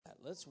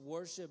Let's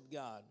worship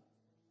God.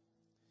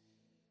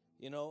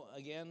 You know,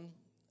 again,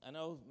 I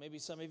know maybe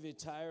some of you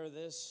tire of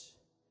this,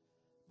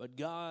 but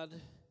God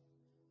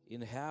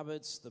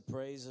inhabits the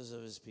praises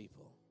of his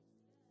people.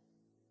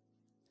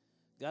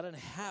 God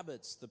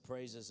inhabits the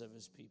praises of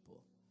his people.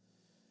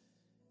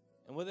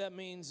 And what that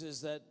means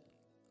is that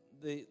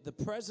the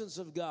presence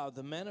of God,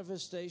 the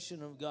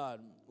manifestation of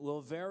God,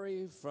 will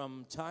vary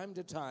from time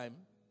to time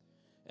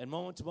and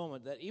moment to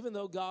moment. That even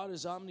though God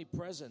is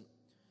omnipresent,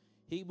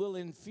 he will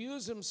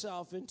infuse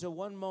himself into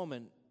one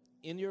moment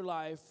in your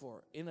life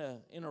or in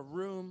a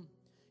room,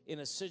 in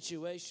a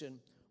situation,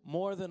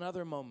 more than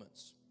other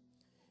moments.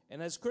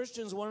 And as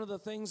Christians, one of the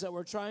things that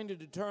we're trying to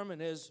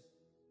determine is,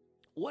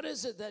 what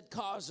is it that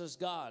causes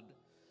God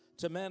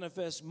to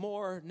manifest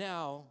more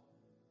now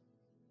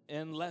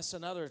and less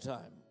another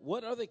time?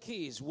 What are the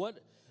keys?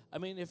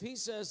 If he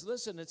says,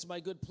 listen, it's my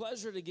good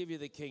pleasure to give you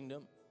the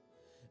kingdom,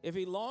 if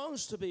he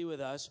longs to be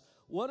with us,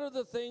 what are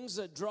the things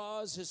that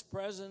draws his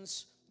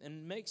presence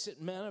and makes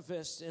it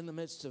manifest in the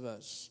midst of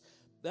us?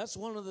 That's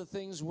one of the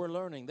things we're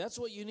learning. That's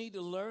what you need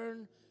to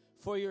learn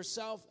for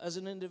yourself as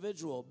an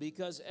individual,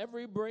 because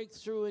every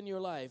breakthrough in your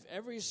life,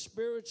 every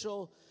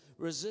spiritual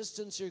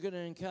resistance you're going to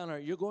encounter,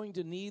 you're going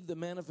to need the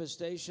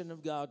manifestation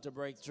of God to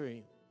break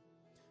through.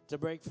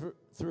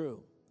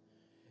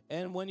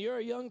 And when you're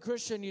a young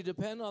Christian, you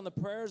depend on the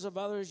prayers of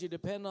others, you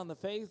depend on the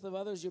faith of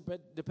others, you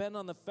depend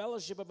on the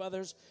fellowship of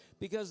others,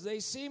 because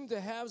they seem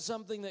to have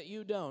something that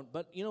you don't.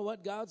 But you know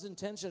what? God's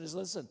intention is,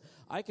 listen,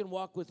 I can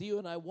walk with you,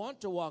 and I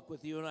want to walk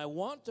with you, and I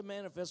want to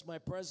manifest my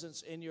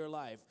presence in your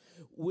life.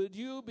 Would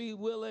you be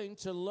willing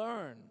to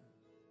learn?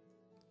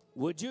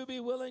 Would you be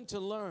willing to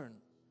learn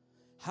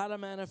how to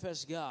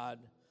manifest God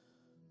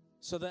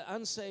so that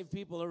unsaved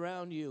people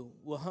around you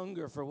will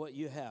hunger for what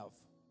you have?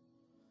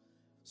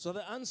 So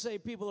the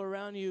unsaved people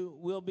around you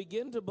will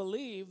begin to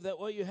believe that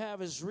what you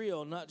have is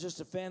real, not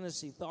just a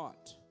fantasy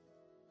thought.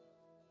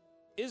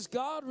 Is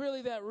God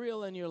really that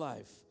real in your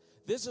life?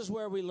 This is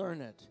where we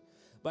learn it.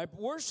 By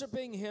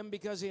worshiping him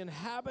because he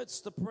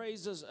inhabits the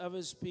praises of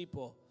his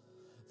people.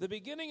 The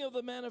beginning of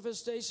the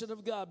manifestation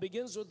of God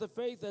begins with the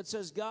faith that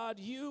says, God,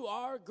 you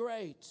are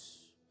great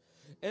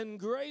and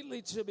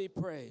greatly to be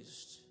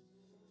praised.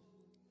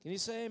 Can you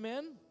say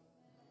amen?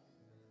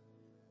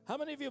 How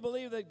many of you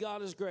believe that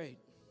God is great?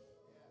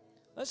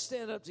 Let's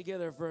stand up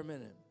together for a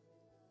minute.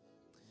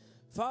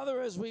 Father,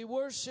 as we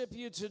worship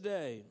you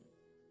today,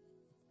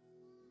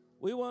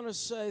 we want to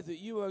say that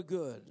you are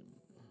good.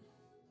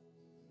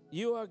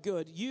 You are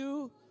good.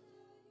 You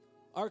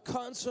are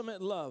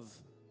consummate love.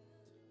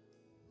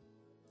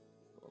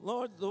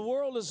 Lord, the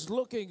world is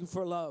looking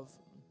for love,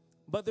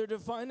 but they're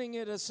defining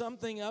it as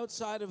something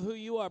outside of who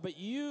you are. But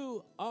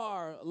you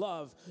are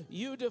love.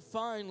 You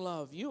define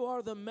love. You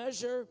are the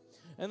measure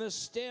and the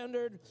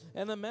standard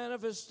and the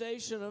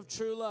manifestation of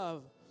true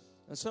love.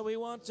 And so we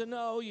want to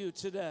know you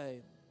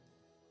today.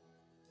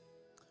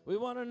 We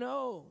want to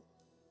know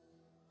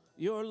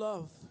your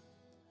love.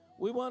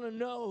 We want to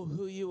know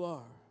who you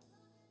are.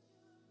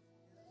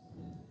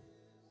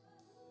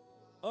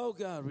 Oh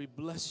God, we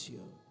bless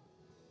you.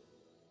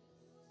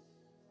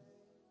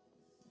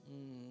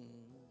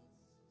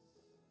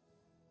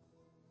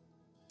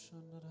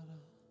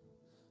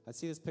 I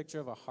see this picture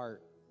of a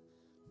heart.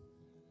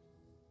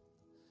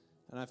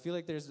 And I feel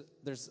like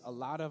there's a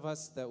lot of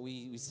us that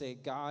we say,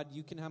 God,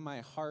 you can have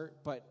my heart,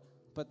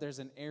 but there's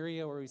an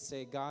area where we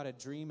say, God, a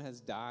dream has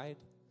died,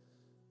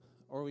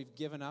 or we've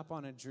given up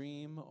on a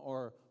dream,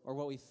 or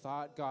what we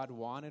thought God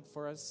wanted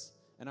for us,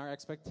 and our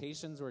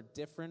expectations were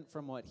different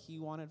from what he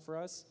wanted for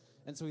us,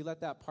 and so we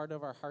let that part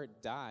of our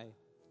heart die.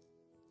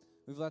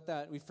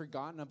 We've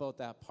forgotten about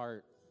that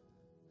part.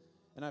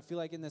 And I feel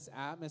like in this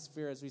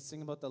atmosphere, as we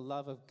sing about the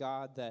love of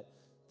God,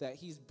 that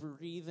he's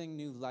breathing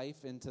new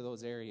life into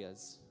those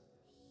areas.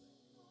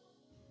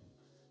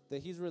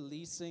 That he's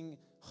releasing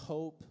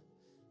hope.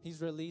 He's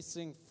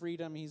releasing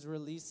freedom. He's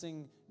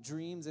releasing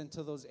dreams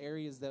into those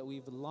areas that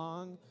we've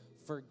long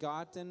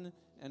forgotten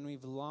and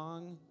we've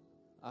long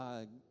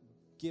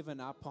given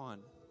up on.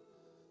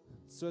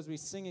 So as we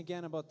sing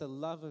again about the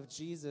love of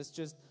Jesus,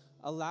 just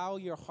allow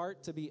your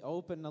heart to be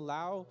open.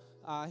 Allow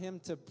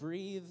him to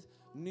breathe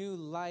new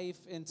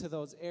life into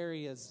those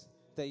areas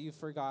that you've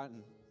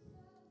forgotten.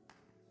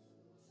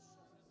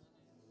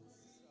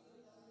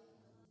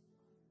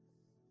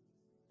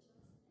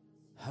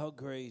 How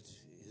great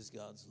is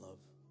God's love?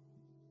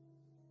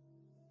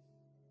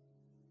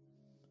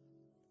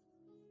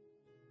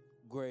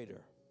 Greater.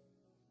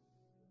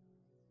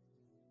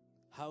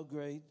 How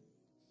great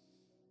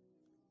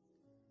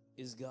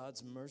is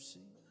God's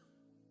mercy?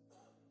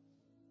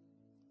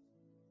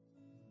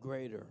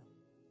 Greater.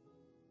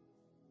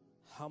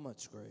 How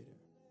much greater?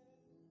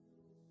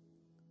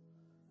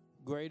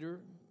 Greater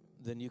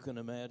than you can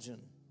imagine.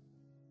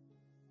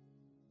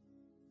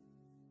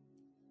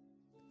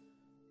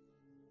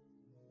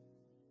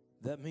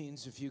 That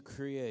means if you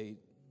create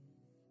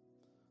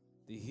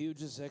the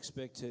hugest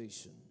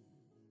expectation,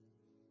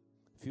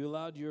 if you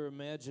allowed your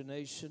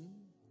imagination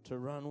to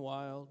run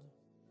wild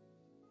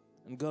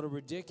and go to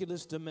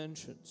ridiculous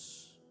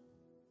dimensions,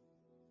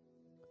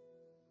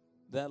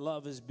 That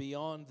love is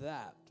beyond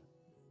that.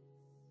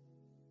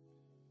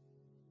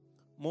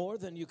 More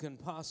than you can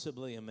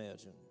possibly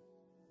imagine.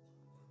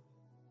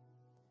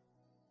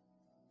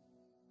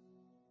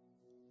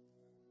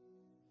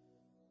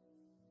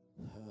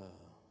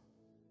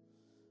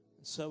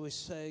 So we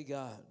say,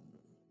 God,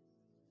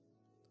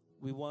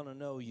 we want to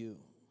know you.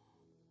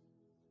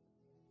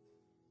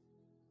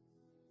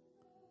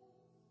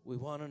 We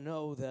want to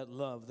know that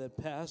love that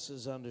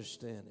passes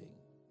understanding.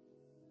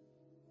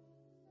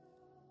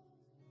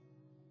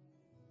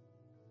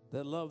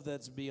 That love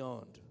that's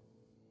beyond.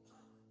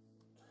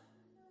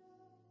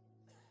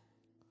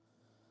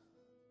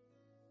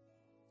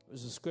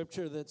 There's a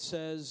scripture that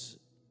says,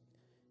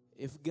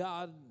 if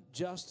God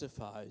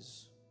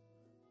justifies,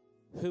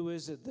 who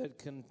is it that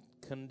can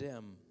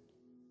condemn?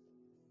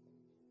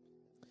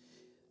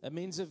 That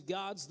means if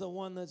God's the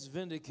one that's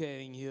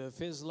vindicating you, if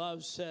His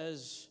love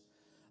says,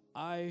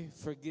 I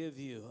forgive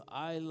you,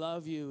 I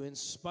love you in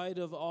spite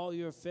of all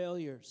your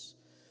failures,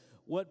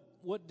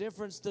 what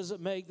difference does it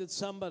make that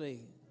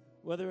somebody,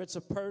 whether it's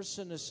a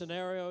person, a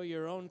scenario,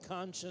 your own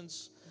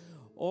conscience,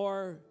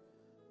 or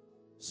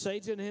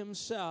Satan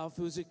himself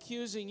who's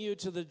accusing you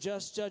to the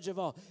just judge of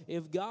all,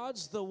 if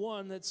God's the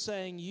one that's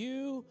saying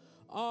you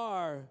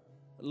are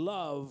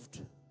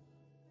loved,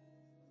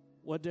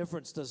 what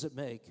difference does it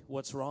make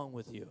what's wrong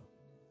with you?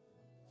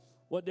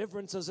 What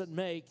difference does it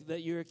make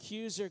that your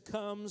accuser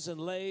comes and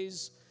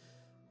lays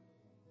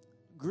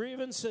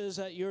grievances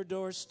at your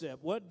doorstep?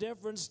 What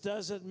difference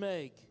does it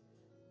make?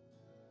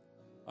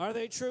 Are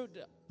they true?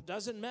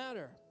 Doesn't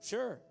matter.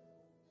 Sure.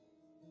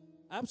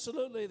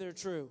 Absolutely they're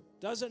true.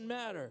 Doesn't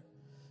matter.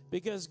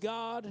 Because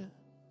God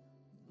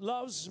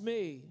loves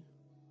me.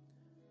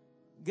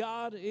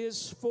 God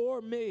is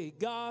for me.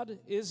 God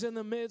is in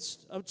the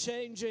midst of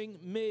changing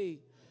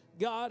me.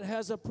 God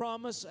has a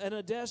promise and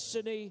a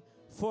destiny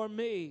for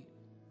me.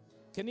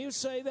 Can you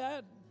say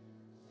that?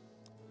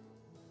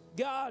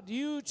 God,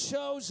 you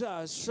chose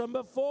us from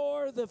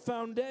before the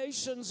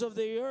foundations of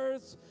the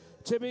earth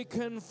to be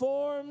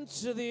conformed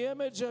to the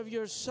image of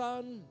your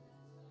Son.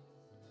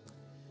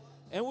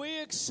 And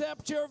we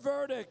accept your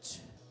verdict.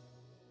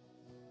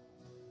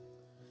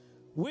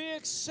 We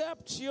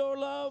accept your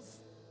love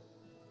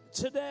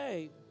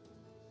today.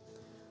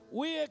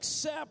 We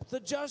accept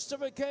the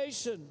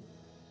justification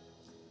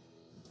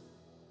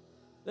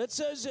that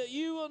says that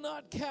you will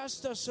not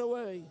cast us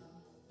away.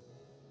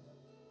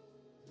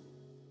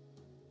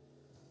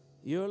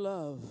 Your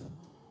love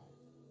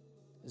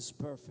is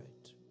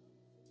perfect.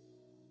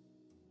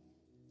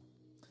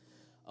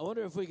 I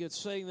wonder if we could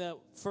sing that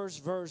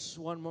first verse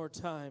one more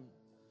time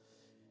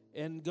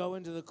and go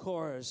into the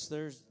chorus.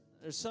 There's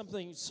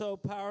something so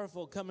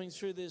powerful coming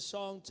through this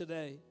song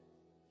today.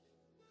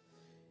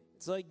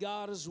 It's like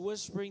God is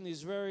whispering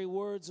these very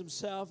words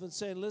himself and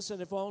saying, listen,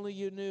 if only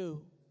you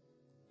knew.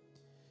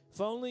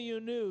 If only you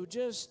knew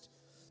just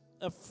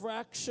a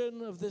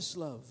fraction of this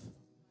love.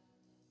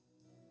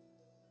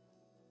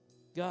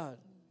 God.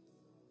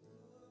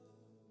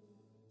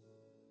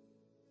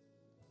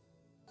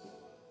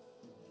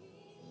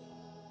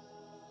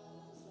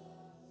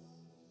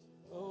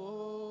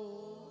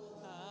 Oh,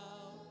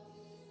 how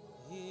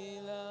He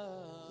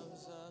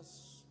loves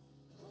us.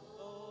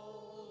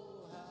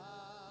 Oh,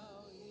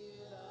 how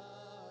He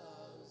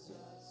loves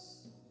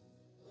us.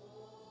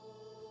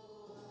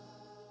 Oh,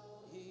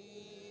 how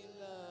He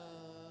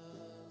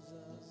loves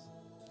us.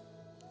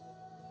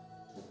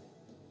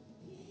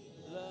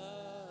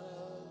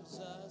 Loves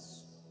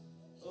us.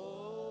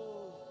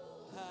 Oh,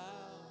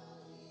 how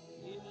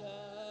He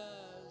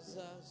loves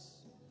us.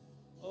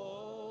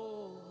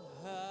 Oh,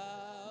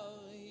 how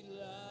He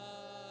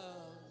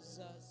loves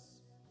us.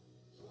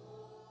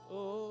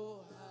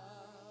 Oh,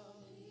 how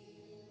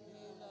He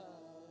loves.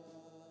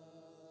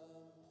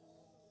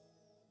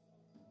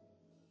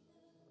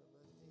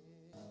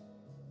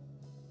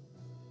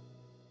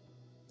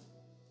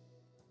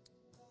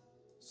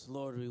 So,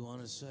 Lord, we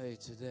want to say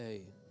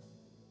today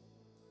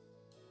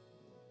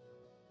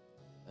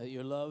that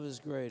your love is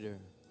greater.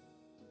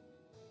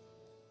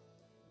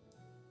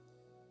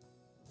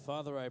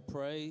 Father, I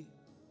pray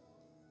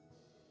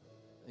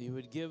that you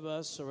would give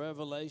us a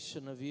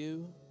revelation of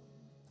you,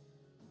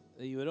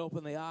 that you would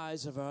open the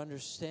eyes of our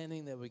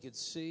understanding, that we could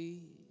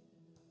see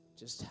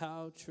just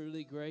how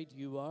truly great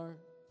you are.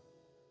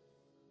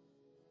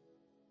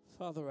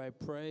 Father, I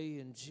pray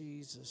in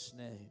Jesus'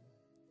 name.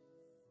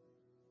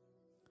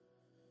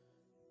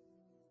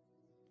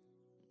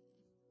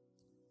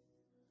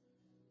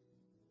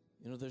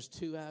 You know, there's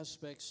two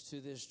aspects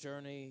to this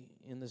journey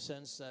in the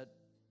sense that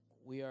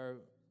we are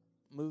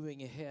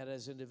moving ahead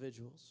as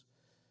individuals.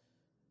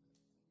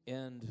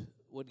 And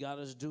what God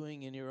is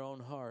doing in your own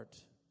heart,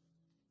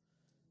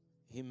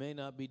 He may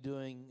not be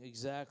doing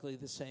exactly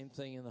the same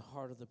thing in the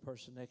heart of the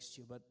person next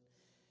to you. But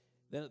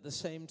then at the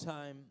same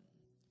time,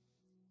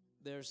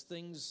 there's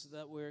things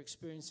that we're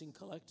experiencing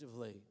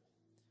collectively.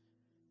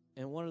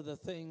 And one of the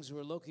things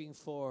we're looking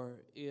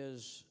for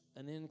is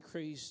an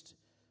increased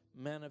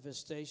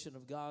manifestation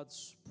of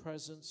God's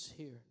presence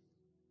here.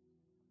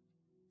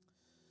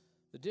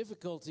 The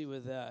difficulty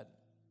with that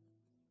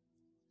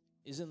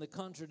is in the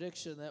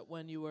contradiction that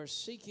when you are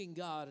seeking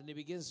God and He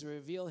begins to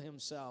reveal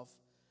Himself,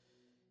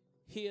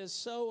 He is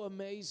so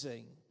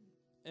amazing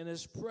and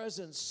His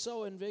presence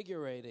so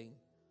invigorating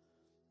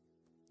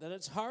that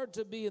it's hard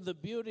to be in the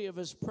beauty of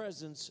His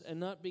presence and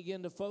not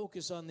begin to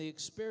focus on the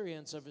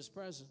experience of His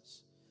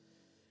presence.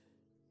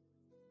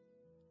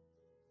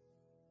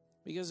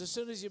 Because as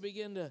soon as you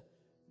begin to,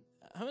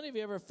 how many of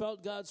you ever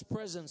felt God's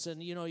presence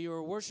and, you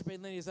were worshiping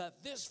and then you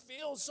thought, this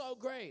feels so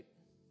great?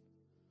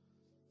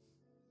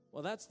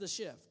 Well, that's the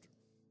shift.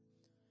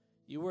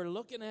 You were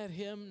looking at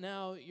Him,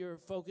 now you're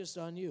focused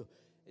on you.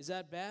 Is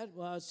that bad?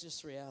 Well, it's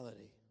just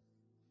reality.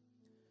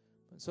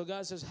 And so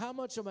God says, how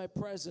much of my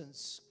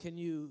presence can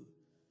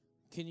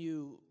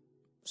you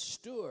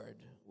steward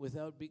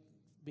without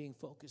being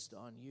focused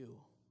on you?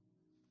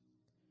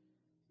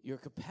 Your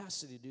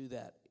capacity to do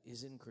that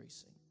is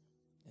increasing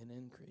and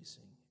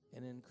increasing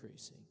and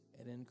increasing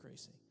and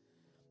increasing.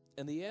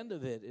 And the end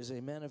of it is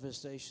a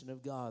manifestation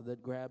of God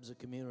that grabs a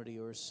community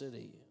or a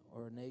city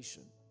or a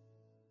nation.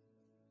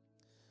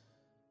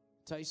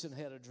 Tyson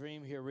had a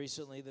dream here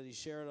recently that he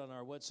shared on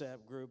our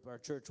WhatsApp group, our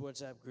church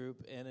WhatsApp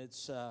group, and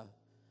it's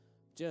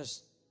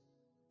just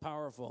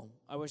powerful.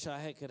 I wish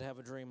I could have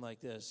a dream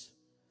like this.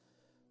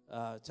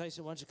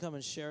 Tyson, why don't you come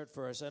and share it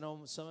for us? I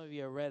know some of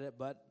you have read it,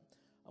 but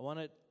I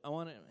wanted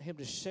him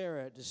to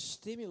share it to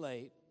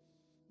stimulate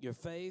your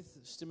faith,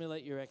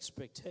 stimulate your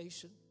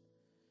expectation,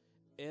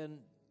 and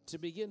to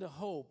begin to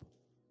hope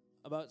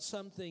about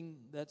something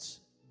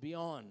that's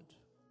beyond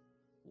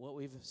what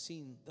we've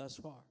seen thus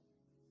far.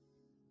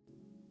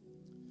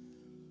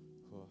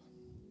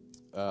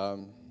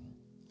 Cool.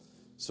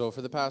 So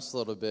for the past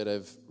little bit,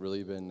 I've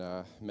really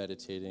been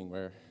meditating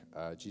where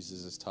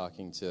Jesus is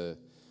talking to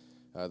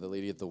the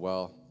lady at the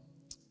well.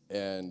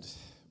 And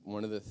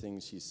one of the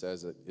things he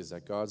says is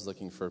that God's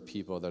looking for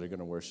people that are going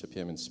to worship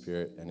Him in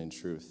spirit and in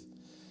truth.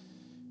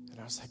 And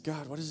I was like,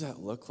 God, what does that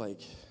look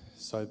like?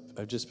 So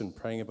I've just been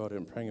praying about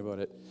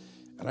it.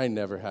 And I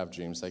never have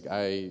dreams. Like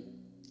I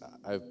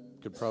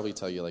could probably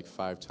tell you like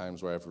 5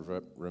 times where I've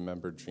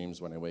remembered dreams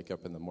when I wake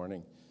up in the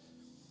morning.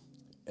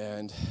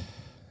 And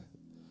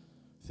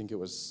I think it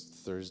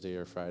was Thursday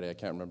or Friday, I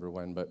can't remember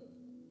when, but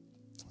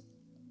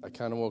I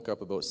kind of woke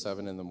up about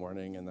 7 in the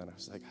morning, and then I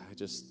was like,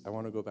 I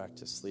want to go back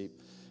to sleep.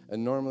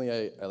 And normally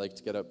I like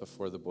to get up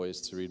before the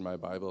boys to read my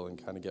Bible and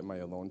kind of get my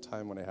alone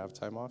time when I have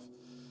time off.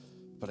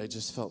 But I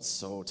just felt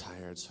so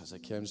tired, so I was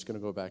like, okay, I'm just going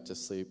to go back to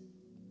sleep.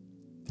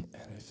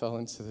 And I fell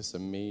into this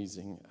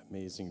amazing,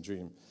 amazing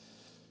dream.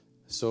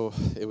 So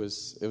it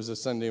was a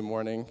Sunday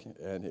morning,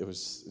 and it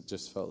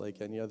just felt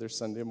like any other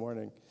Sunday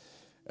morning.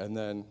 And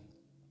then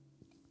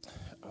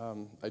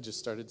I just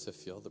started to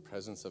feel the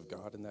presence of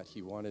God and that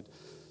He wanted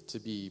to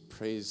be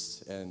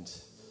praised and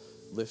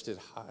lifted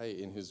high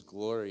in His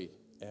glory.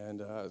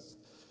 And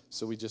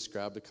so we just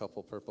grabbed a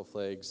couple purple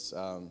flags.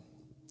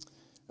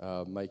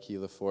 Mikey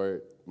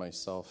Lafort,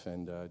 myself,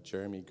 and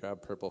Jeremy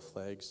grabbed purple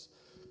flags.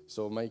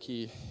 So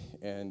Mikey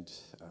and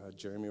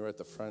Jeremy were at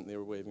the front. They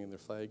were waving their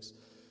flags.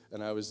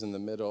 And I was in the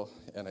middle,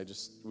 and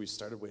we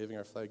started waving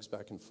our flags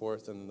back and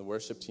forth, and then the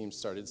worship team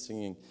started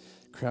singing,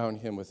 "Crown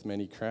Him with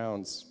Many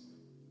Crowns."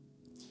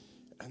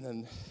 And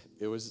then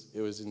it was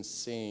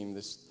insane.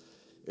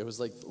 It was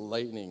like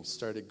lightning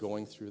started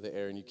going through the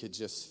air, and you could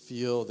just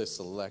feel this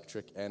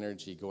electric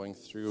energy going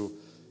through.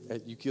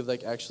 You could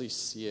like actually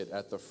see it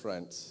at the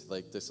front,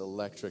 like this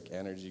electric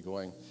energy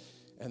going.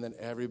 And then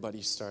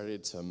everybody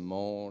started to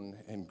moan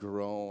and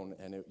groan,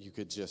 and you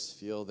could just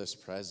feel this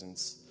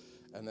presence.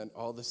 And then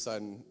all of a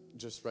sudden,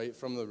 just right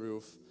from the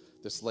roof,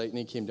 this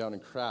lightning came down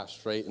and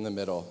crashed right in the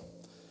middle.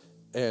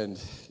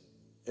 And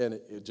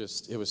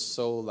it was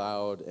so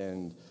loud,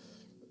 and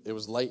it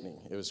was lightning.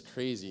 It was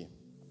crazy.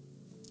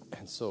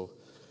 And so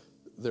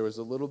there was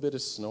a little bit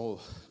of snow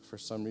for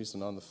some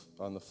reason on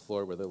the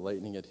floor where the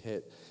lightning had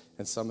hit,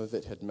 and some of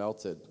it had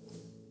melted.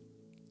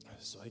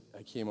 So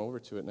I came over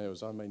to it, and I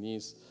was on my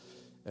knees.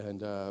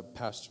 And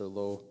Pastor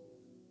Lowe,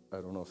 I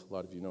don't know if a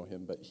lot of you know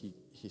him, but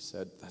he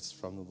said, "That's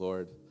from the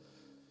Lord."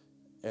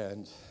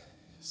 And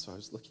so I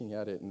was looking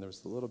at it, and there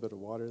was a little bit of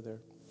water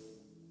there.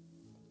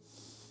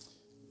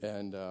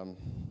 And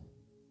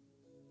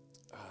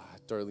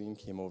Darlene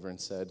came over and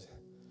said,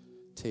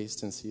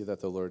 "Taste and see that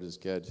the Lord is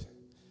good."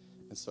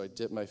 And so I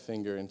dipped my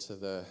finger into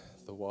the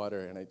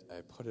water, and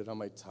I put it on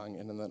my tongue,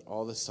 and then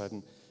all of a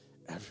sudden,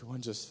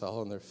 everyone just fell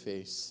on their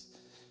face.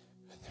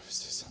 And there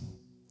was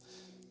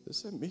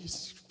this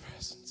amazing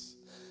presence,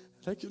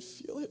 and I could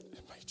feel it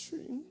in my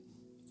dream.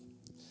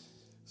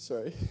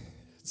 Sorry,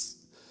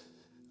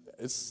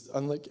 it's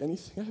unlike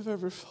anything I've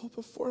ever felt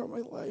before in my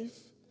life.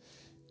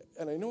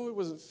 And I know it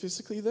wasn't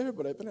physically there,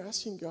 but I've been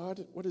asking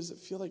God, what does it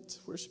feel like to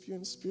worship you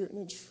in spirit and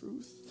in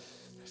truth?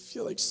 I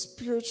feel like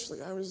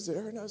spiritually I was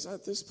there, and I was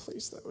at this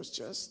place that was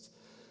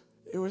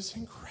it was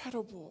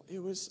incredible.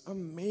 It was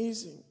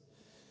amazing.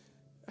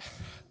 I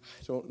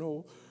don't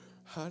know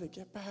how to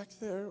get back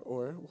there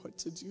or what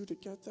to do to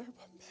get there,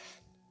 but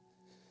man,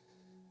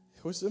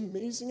 it was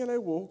amazing. And I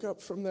woke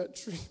up from that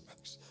dream.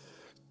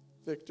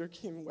 Victor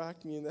came and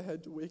whacked me in the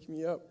head to wake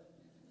me up.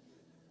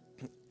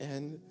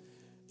 And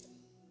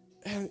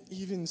And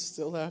even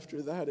still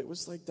after that, it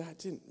was like that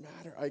didn't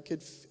matter.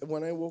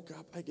 When I woke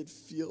up, I could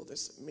feel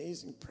this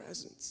amazing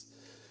presence.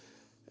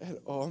 And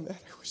oh man,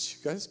 I wish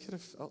you guys could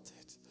have felt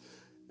it.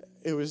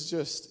 It was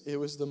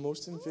the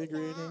most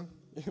invigorating,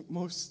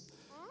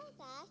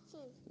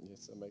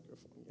 Yes, a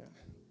microphone, yeah.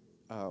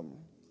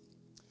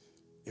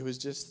 It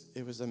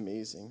was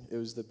amazing. It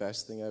was the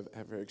best thing I've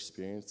ever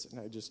experienced. And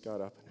I just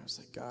got up and I was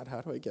like, God,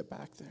 how do I get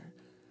back there?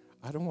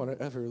 I don't want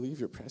to ever leave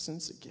your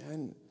presence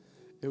again.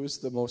 It was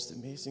the most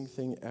amazing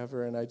thing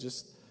ever. And I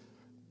just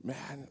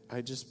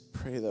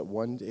pray that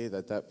one day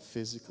that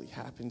physically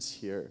happens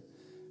here,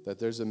 that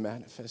there's a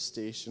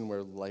manifestation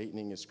where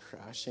lightning is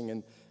crashing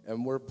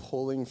and we're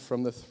pulling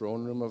from the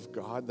throne room of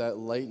God, that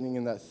lightning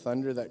and that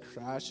thunder that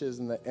crashes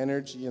and the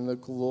energy and the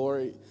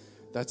glory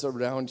that's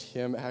around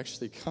him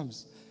actually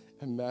comes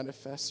and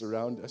manifests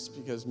around us.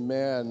 Because,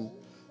 man,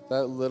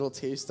 that little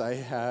taste I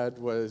had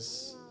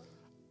was,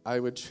 I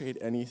would trade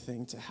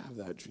anything to have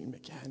that dream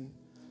again.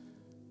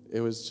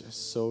 It was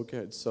just so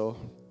good. So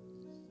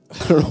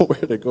I don't know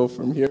where to go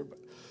from here, but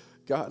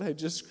God, I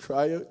just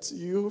cry out to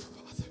you,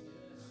 Father.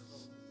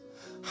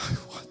 I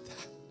want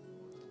that.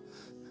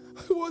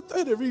 I want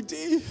that every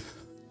day.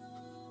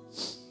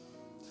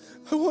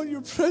 I want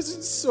your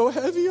presence so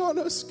heavy on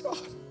us, God,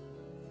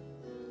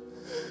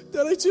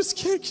 that I just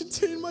can't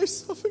contain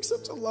myself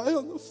except to lie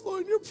on the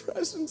floor in your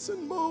presence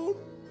and moan.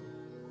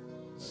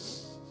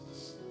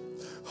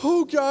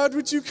 Oh God,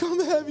 would you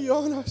come heavy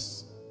on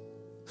us?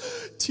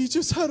 Teach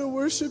us how to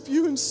worship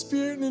you in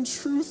spirit and in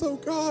truth, oh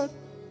God.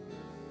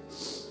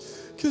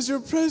 Because your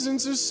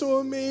presence is so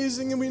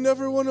amazing and we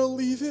never want to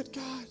leave it,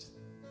 God.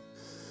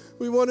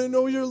 We want to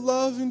know your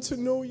love and to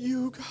know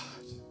you, God.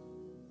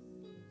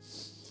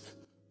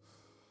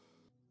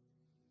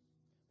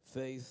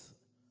 Faith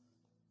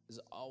is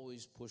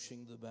always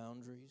pushing the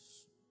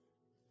boundaries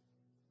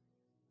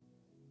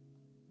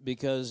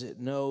because it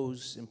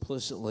knows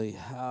implicitly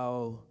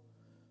how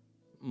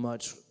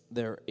much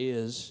there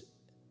is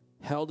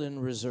held in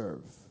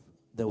reserve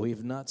that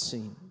we've not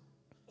seen,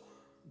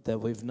 that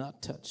we've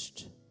not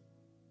touched.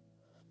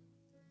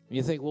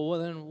 You think, well,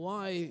 then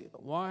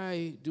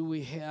why do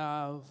we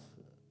have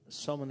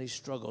so many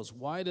struggles?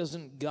 Why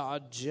doesn't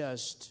God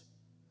just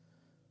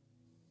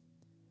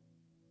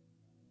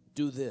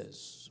do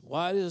this?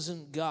 Why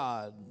doesn't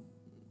God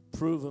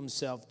prove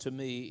himself to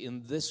me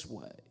in this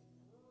way?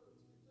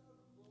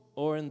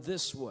 Or in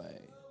this way?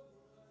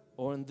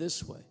 Or in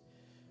this way?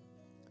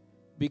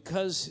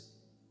 Because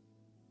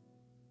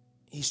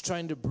he's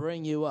trying to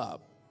bring you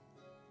up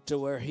to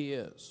where he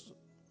is.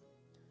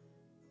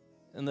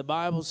 And the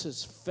Bible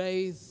says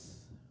faith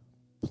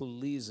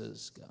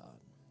pleases God.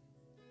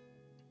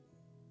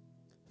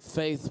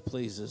 Faith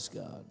pleases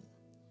God.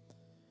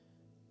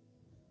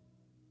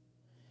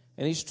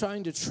 And he's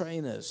trying to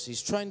train us.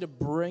 He's trying to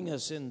bring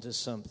us into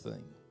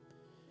something.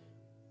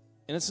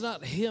 And it's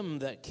not him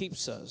that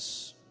keeps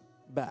us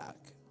back.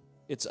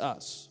 It's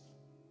us.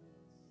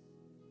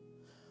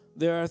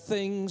 There are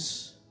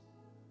things,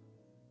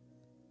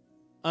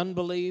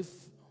 unbelief,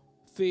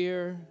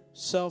 fear,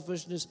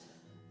 selfishness.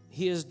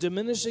 He is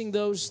diminishing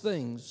those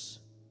things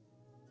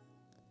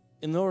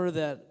in order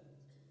that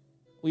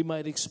we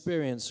might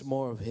experience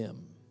more of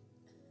him.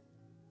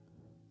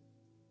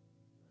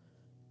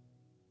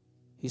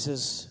 He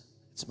says,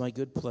 it's my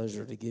good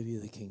pleasure to give you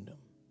the kingdom.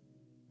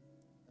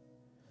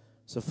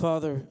 So,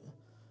 Father,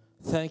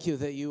 thank you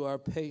that you are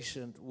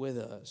patient with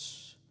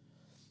us.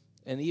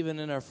 And even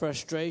in our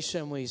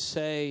frustration, we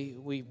say,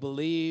 we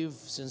believe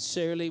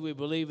sincerely, we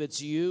believe it's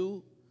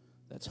you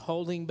that's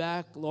holding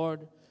back,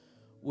 Lord.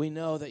 We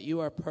know that you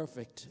are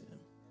perfect,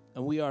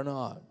 and we are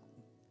not.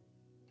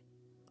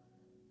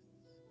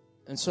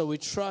 And so we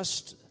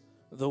trust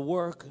the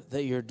work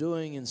that you're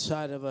doing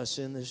inside of us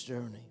in this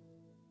journey.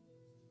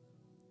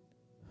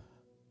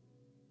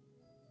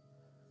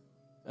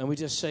 And we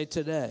just say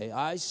today,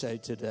 I say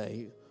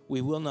today,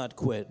 we will not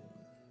quit.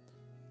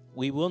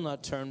 We will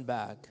not turn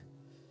back.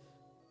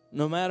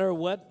 No matter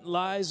what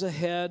lies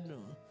ahead,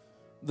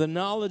 the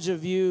knowledge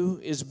of you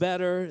is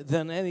better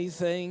than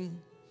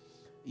anything.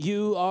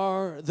 You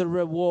are the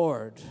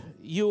reward.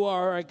 You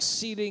are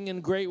exceeding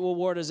and great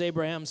reward, as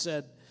Abraham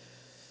said.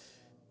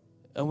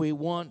 And we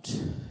want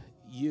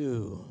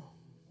you.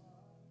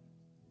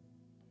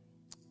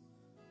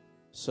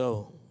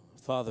 So,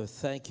 Father,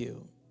 thank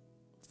you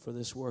for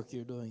this work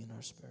you're doing in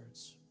our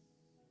spirits.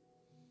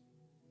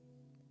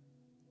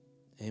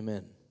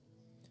 Amen.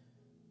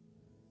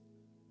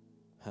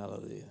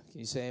 Hallelujah. Can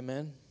you say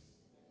amen?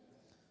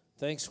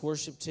 Thanks,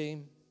 worship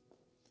team.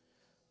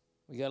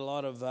 We got a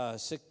lot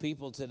of sick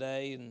people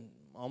today, and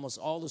almost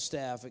all the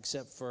staff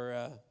except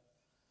for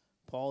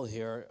Paul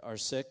here are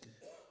sick.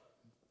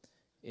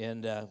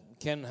 And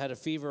Ken had a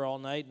fever all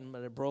night,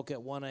 but it broke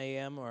at 1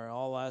 a.m. or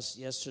all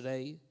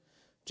yesterday.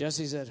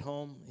 Jesse's at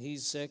home.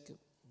 He's sick.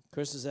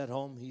 Chris is at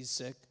home. He's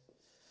sick.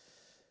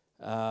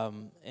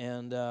 But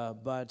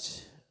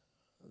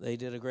they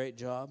did a great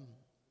job.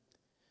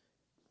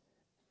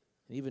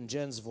 Even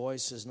Jen's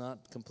voice is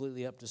not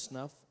completely up to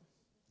snuff,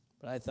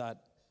 but I thought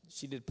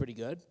she did pretty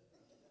good.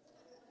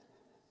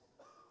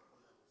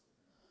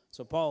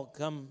 So, Paul,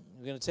 come.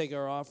 We're going to take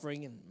our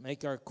offering and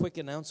make our quick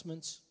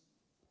announcements.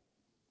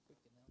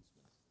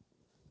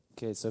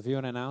 Okay, so if you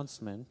have an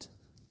announcement,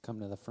 come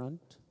to the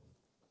front.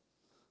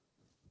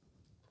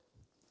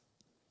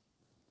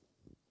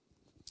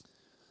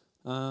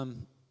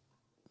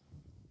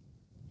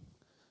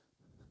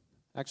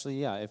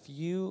 Actually, yeah, as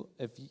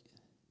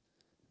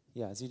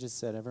you just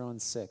said,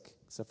 everyone's sick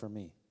except for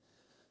me.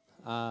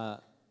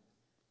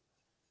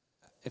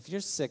 If you're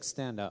sick,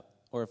 stand up.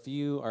 Or if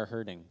you are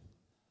hurting,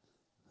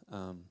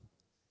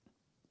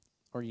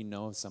 or you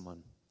know of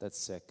someone that's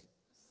sick.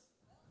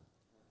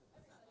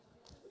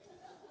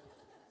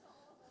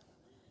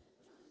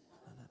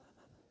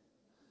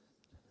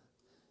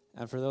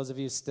 And for those of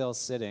you still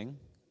sitting,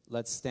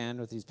 let's stand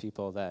with these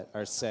people that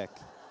are sick.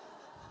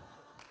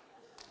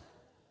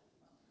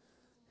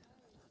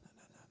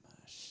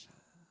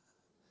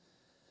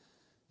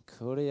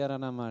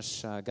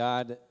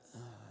 God,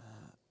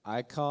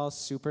 I call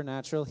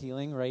supernatural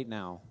healing right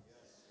now.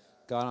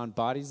 God, on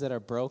bodies that are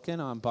broken,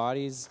 on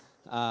bodies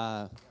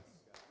that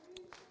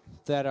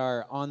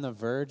are on the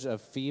verge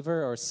of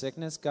fever or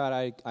sickness,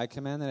 God, I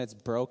command that it's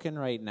broken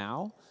right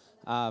now.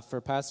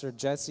 For Pastor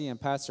Jesse and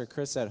Pastor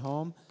Chris at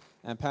home,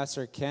 and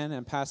Pastor Ken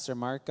and Pastor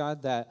Mark,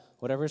 God, that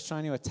whatever's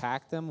trying to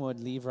attack them would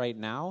leave right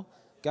now,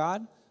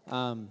 God,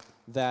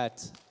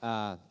 that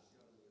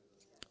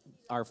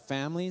our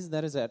families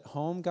that is at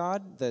home,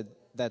 God,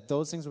 that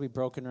those things will be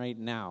broken right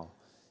now,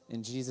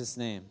 in Jesus'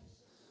 name.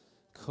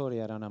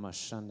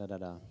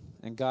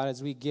 And God,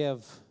 as we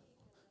give,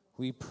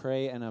 we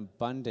pray an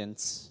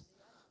abundance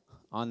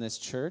on this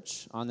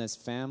church, on this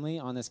family,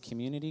 on this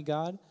community,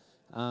 God,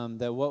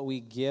 that what we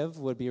give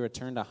would be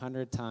returned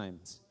 100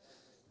 times.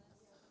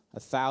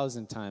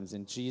 1,000 times.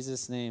 In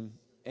Jesus' name,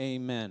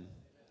 amen.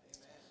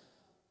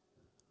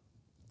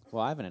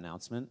 Well, I have an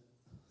announcement.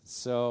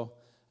 So,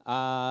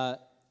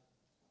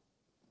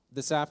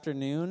 this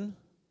afternoon,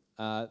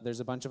 there's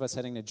a bunch of us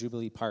heading to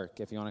Jubilee Park.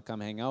 If you want to come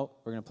hang out,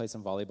 we're going to play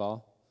some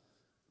volleyball.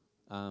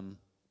 And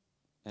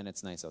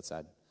it's nice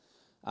outside.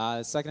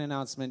 Second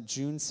announcement,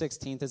 June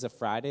 16th is a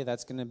Friday.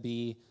 That's going to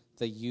be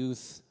the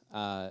youth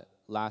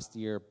last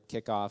year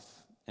kickoff,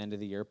 end of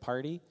the year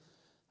party.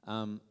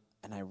 And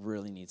I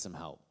really need some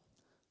help.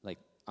 Like,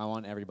 I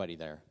want everybody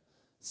there.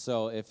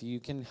 So if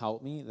you can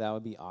help me, that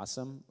would be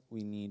awesome.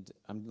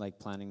 I'm like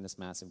planning this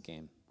massive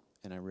game,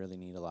 and I really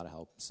need a lot of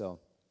help. So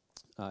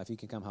if you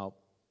can come help,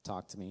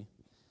 talk to me,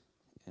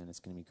 and it's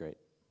going to be great.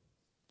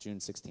 June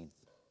 16th.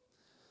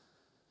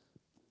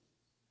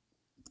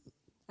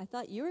 I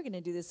thought you were going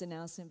to do this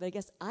announcement, but I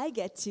guess I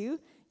get to.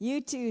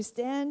 You two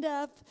stand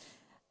up.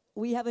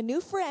 We have a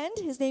new friend.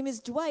 His name is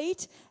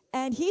Dwight,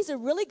 and he's a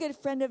really good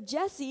friend of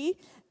Jesse.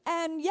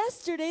 And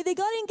yesterday they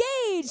got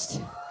engaged.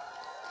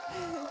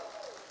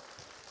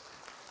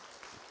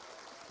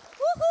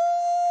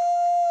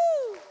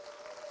 Woohoo!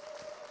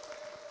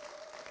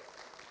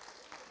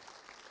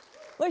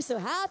 We're so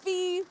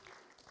happy.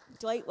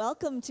 Dwight,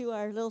 welcome to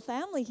our little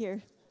family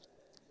here.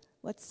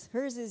 What's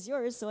hers is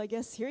yours, so I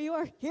guess here you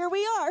are. Here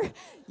we are.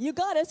 You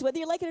got us, whether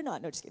you like it or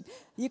not. No, just kidding.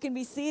 You can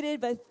be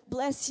seated, but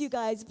bless you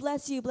guys.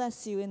 Bless you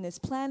in this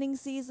planning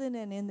season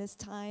and in this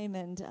time.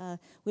 And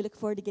we look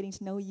forward to getting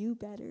to know you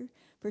better,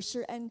 for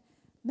sure. And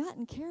Matt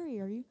and Carrie,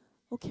 are you?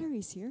 Oh,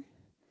 Carrie's here.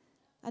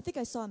 I think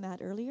I saw Matt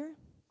earlier.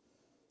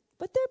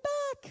 But they're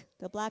back.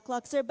 The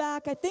Blacklocks are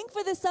back, I think,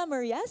 for the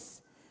summer,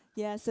 yes?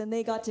 Yes, and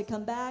they got to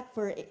come back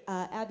for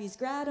Abby's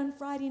grad on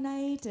Friday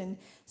night. And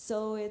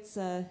so it's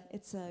a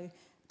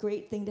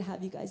great thing to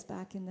have you guys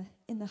back in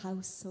the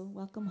house. So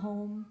welcome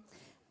home.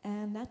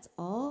 And that's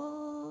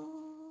all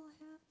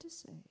I have to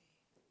say.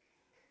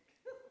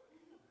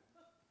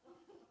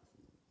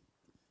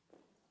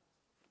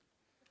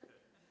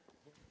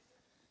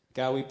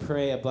 God, we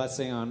pray a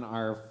blessing on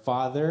our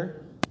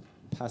father,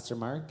 Pastor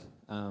Mark,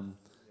 that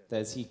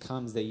as he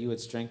comes, that you would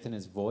strengthen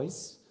his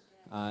voice,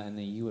 and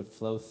that you would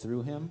flow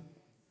through him,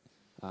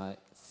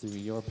 through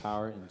your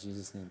power. In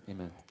Jesus' name,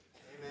 amen.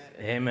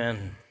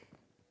 Amen.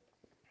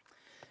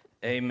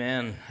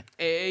 Amen.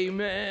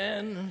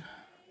 Amen.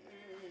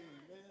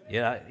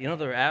 Yeah,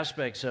 there are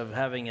aspects of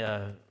having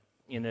a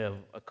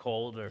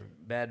cold or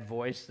bad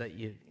voice that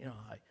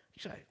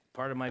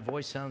part of my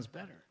voice sounds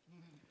better.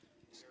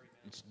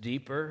 It's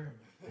deeper.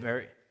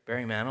 Barry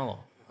Manilow.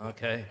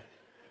 Okay.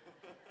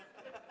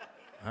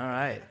 All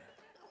right.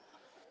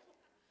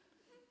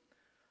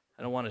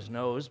 I don't want his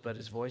nose, but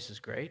his voice is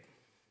great.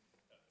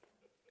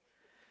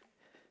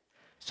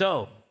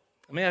 So,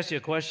 let me ask you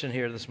a question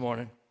here this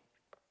morning.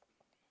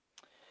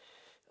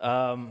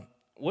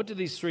 What do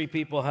these three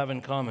people have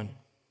in common?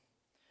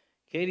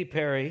 Katy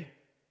Perry,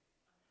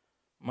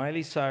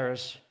 Miley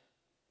Cyrus,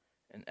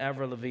 and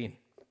Avril Lavigne.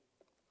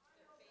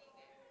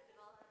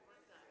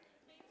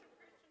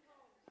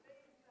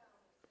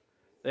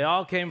 They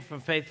all came from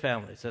faith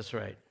families, that's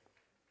right.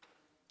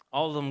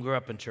 All of them grew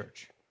up in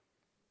church.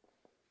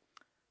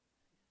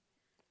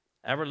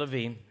 Avril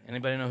Lavigne,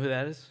 anybody know who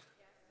that is?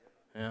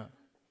 Yeah.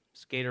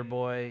 Skater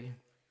boy.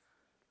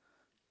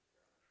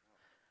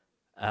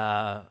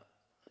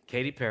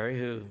 Katy Perry,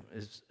 who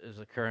is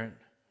a current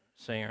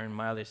singer, and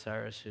Miley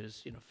Cyrus,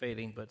 who's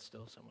fading but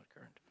still somewhat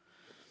current.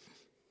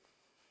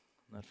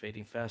 Not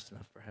fading fast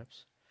enough,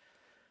 perhaps.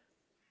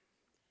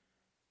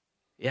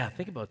 Yeah,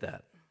 think about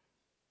that.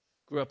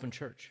 Grew up in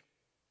church.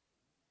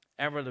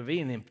 Avril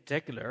Lavigne in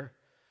particular,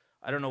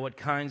 I don't know what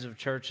kinds of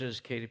churches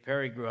Katy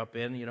Perry grew up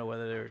in,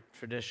 whether they're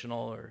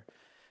traditional or,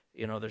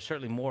 they're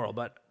certainly moral,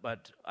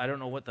 but I don't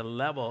know what the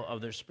level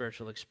of their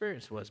spiritual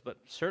experience was. But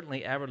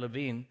certainly Avril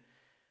Lavigne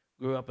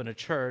grew up in a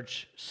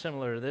church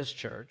similar to this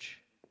church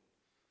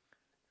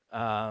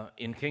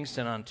in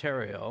Kingston,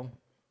 Ontario.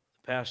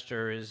 The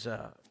pastor is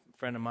a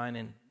friend of mine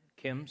in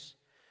Kim's.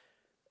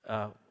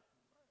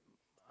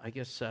 I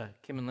guess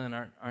Kim and Lynn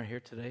aren't here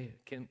today.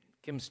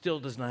 Kim still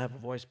does not have a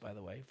voice, by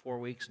the way, 4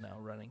 weeks now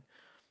running.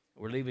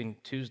 We're leaving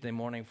Tuesday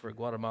morning for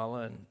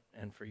Guatemala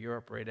and for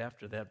Europe right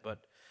after that,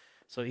 but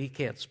so he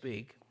can't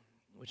speak,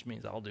 which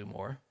means I'll do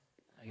more.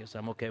 I guess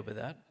I'm okay with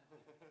that.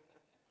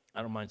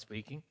 I don't mind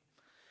speaking.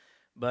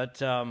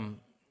 But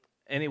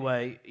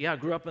anyway, I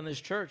grew up in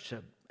this church,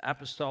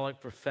 apostolic,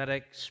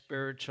 prophetic,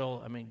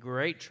 spiritual,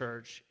 great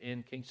church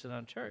in Kingston,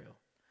 Ontario.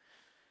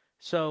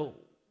 So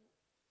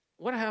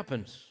what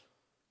happens?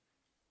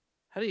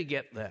 How do you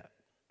get that?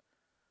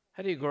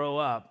 How do you grow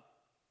up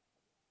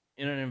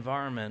in an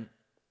environment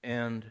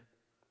and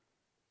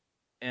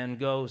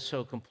go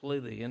so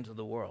completely into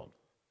the world?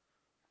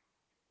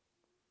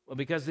 Well,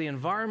 because the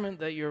environment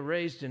that you're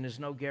raised in is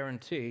no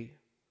guarantee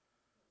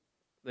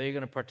that you're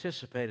going to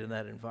participate in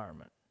that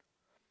environment.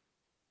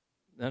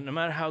 And no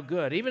matter how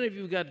good, even if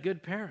you've got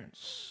good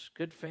parents,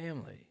 good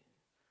family,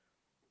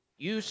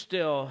 you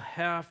still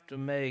have to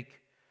make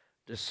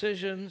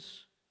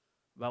decisions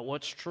about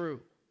what's true,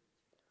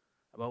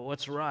 about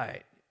what's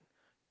right.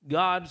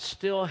 God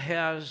still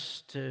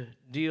has to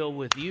deal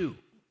with you.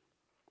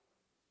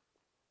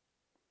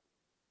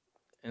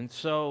 And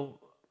so,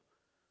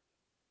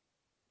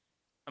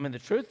 the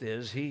truth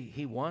is,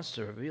 he wants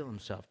to reveal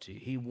himself to you.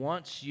 He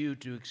wants you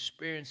to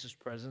experience his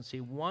presence.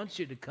 He wants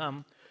you to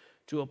come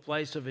to a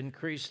place of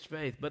increased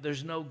faith, but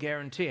there's no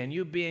guarantee. And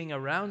you being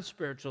around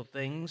spiritual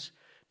things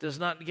does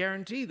not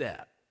guarantee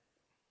that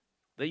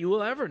you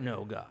will ever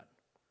know God.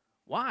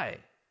 Why?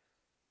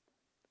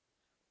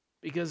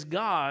 Because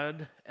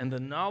God and the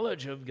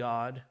knowledge of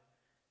God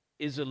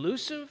is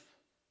elusive,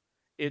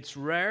 it's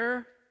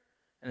rare,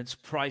 and it's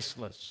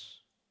priceless.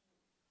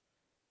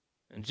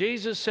 And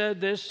Jesus said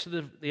this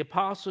to the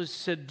apostles, he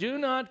said, "Do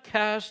not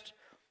cast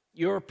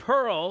your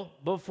pearl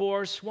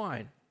before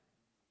swine."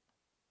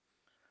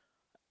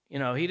 He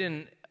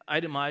didn't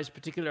itemize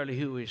particularly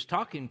who he was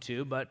talking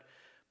to, but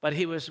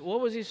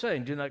what was he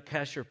saying? Do not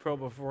cast your pearl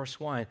before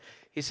swine.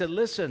 He said,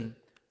 listen,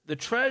 the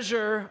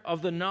treasure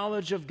of the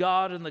knowledge of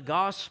God and the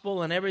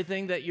gospel and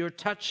everything that you're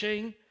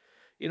touching,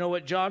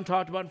 what John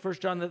talked about in 1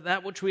 John,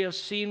 that which we have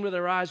seen with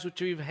our eyes,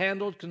 which we've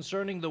handled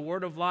concerning the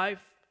word of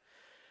life,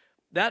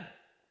 that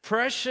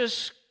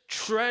precious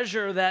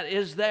treasure that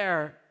is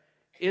there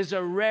is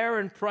a rare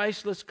and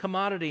priceless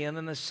commodity. And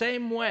in the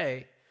same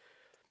way,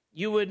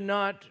 you would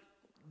not,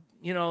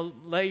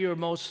 lay your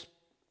most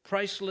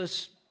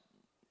priceless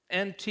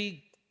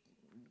antique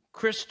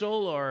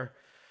crystal or,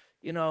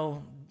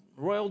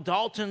 Royal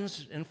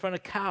Daltons in front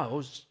of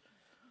cows,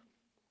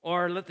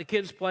 or let the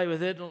kids play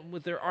with it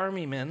with their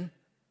army men.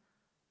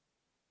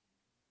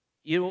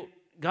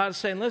 God's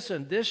saying,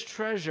 listen, this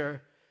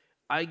treasure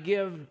I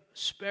give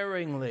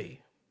sparingly.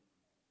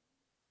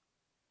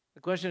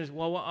 The question is,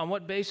 well, on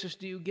what basis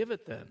do you give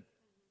it then?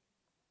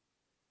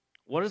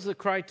 What is the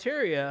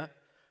criteria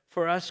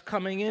for us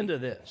coming into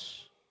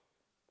this?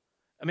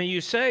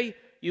 You say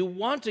you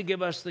want to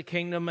give us the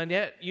kingdom, and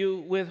yet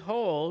you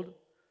withhold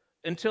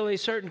until a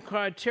certain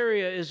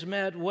criteria is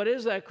met. What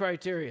is that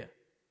criteria?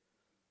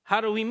 How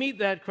do we meet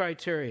that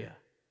criteria?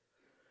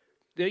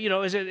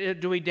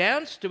 Do we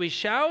dance? Do we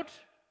shout?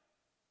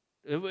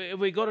 If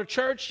we go to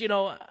church,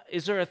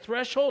 is there a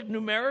threshold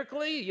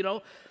numerically?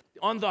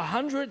 On the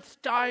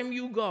 100th time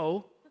you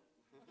go,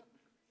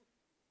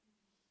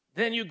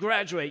 then you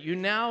graduate. You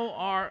now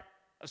are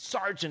a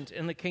sergeant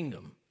in the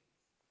kingdom.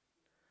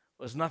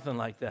 It was nothing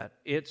like that.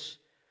 It's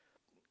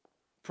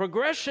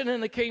progression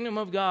in the kingdom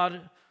of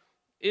God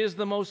is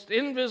the most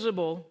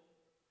invisible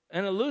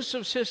and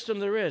elusive system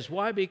there is.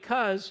 Why?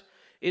 Because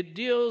it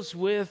deals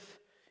with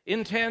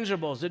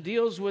intangibles. It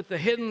deals with the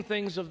hidden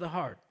things of the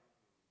heart.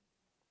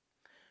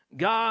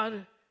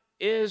 God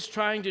is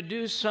trying to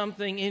do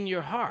something in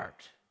your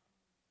heart.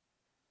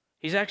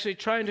 He's actually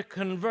trying to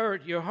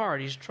convert your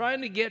heart. He's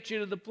trying to get you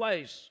to the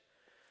place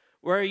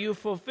where you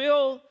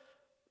fulfill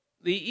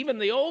even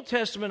the Old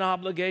Testament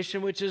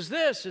obligation, which is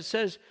this. It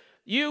says,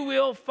 you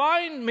will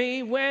find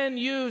me when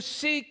you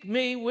seek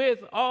me with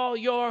all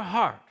your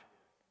heart.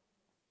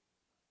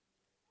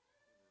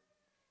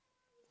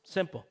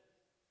 Simple.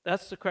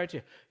 That's the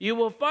criteria. You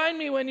will find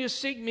me when you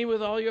seek me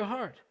with all your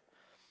heart.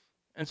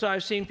 And so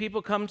I've seen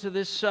people come to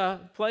this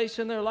place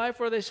in their life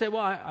where they say,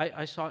 well,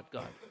 I sought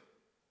God,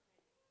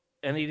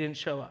 and he didn't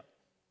show up.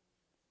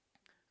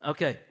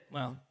 Okay,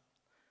 well,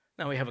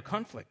 now we have a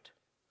conflict.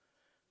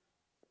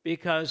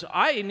 Because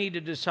I need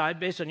to decide,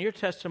 based on your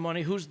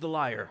testimony, who's the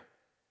liar.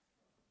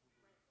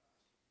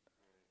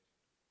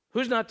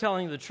 Who's not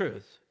telling the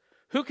truth?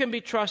 Who can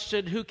be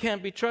trusted? Who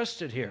can't be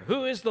trusted here?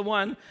 Who is the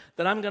one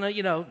that I'm going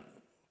to,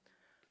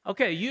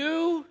 okay,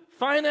 you,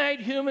 finite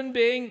human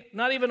being,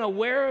 not even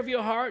aware of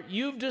your heart,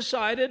 you've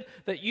decided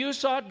that you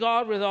sought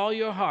God with all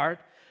your heart,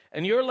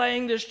 and you're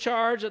laying this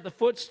charge at the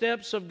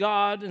footsteps of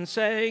God and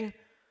saying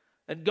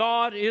that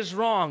God is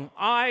wrong.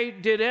 I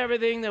did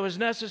everything that was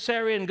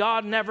necessary and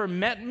God never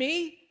met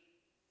me?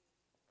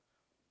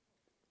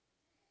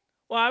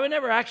 Well, I would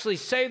never actually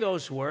say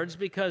those words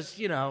because,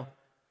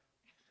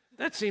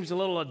 that seems a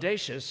little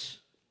audacious,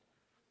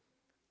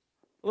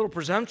 a little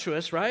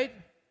presumptuous, right?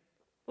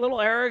 A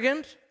little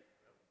arrogant.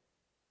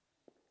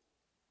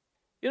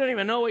 You don't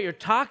even know what you're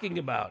talking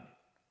about.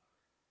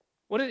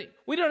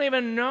 We don't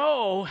even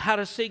know how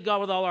to seek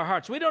God with all our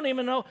hearts. We don't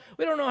know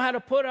how to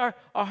put our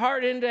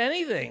heart into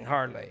anything,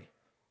 hardly.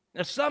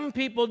 Now, some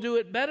people do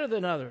it better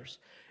than others.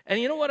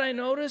 And you know what I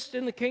noticed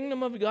in the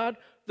kingdom of God?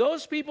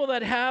 Those people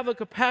that have a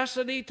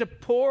capacity to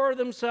pour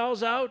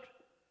themselves out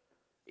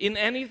in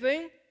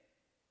anything.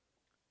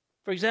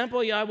 For example,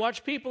 I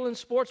watch people in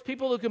sports,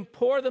 people who can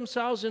pour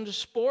themselves into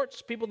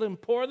sports, people who can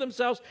pour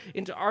themselves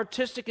into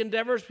artistic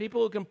endeavors,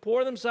 people who can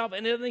pour themselves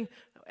in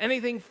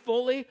anything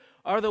fully,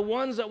 are the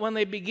ones that when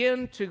they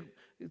begin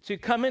to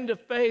come into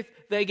faith,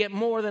 they get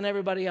more than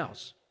everybody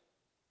else.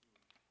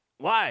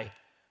 Why?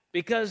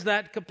 Because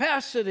that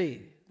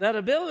capacity, that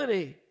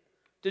ability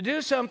to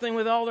do something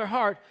with all their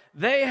heart,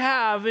 they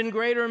have in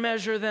greater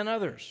measure than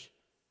others.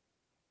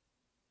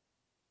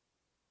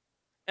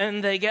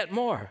 And they get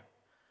more.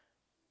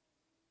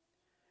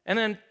 And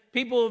then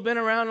people who've been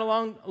around a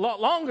lot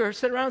longer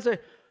sit around and say,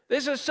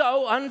 this is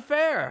so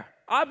unfair.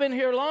 I've been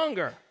here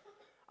longer.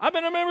 I've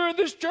been a member of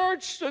this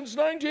church since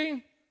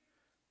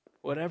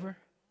whatever.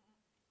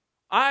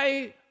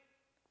 I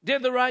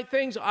did the right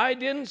things. I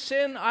didn't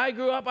sin. I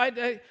grew up.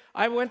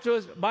 I went to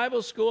a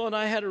Bible school and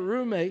I had a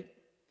roommate.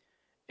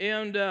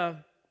 And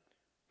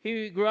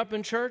he grew up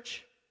in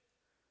church.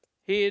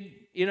 He had,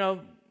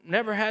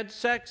 never had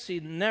sex.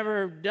 He'd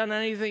never done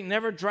anything,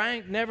 never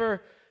drank,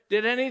 never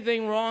did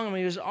anything wrong. I mean,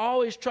 he was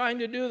always trying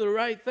to do the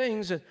right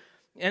things.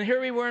 And here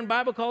we were in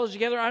Bible college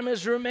together. I'm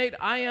his roommate.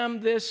 I am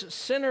this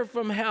sinner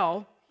from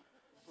hell,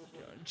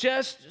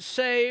 just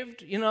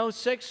saved,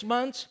 6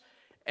 months.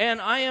 And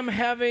I am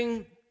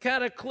having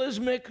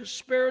cataclysmic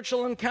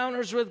spiritual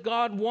encounters with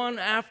God one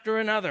after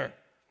another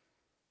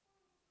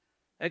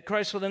at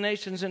Christ for the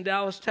Nations in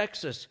Dallas,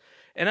 Texas.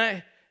 And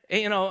I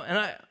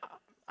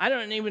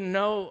don't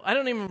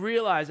even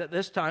realize at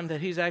this time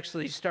that he's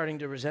actually starting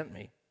to resent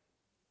me.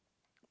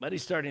 But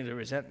he's starting to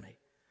resent me.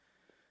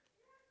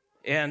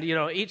 And,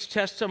 each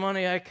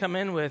testimony I come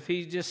in with,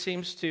 he just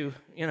seems to,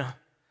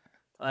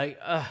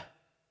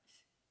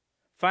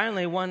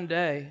 Finally, one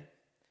day,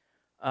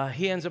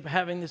 he ends up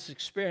having this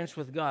experience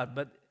with God.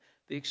 But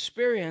the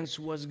experience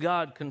was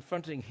God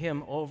confronting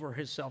him over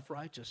his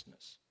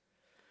self-righteousness.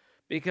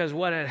 Because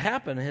what had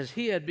happened is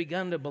he had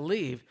begun to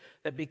believe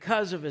that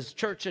because of his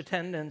church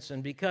attendance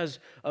and because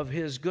of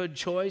his good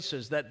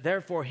choices, that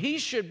therefore he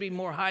should be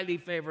more highly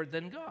favored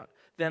than God,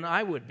 than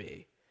I would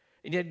be.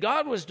 And yet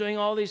God was doing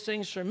all these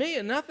things for me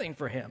and nothing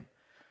for him.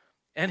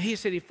 And he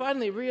said he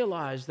finally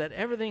realized that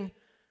everything,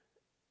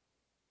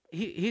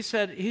 he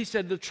said,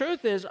 the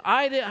truth is,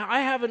 I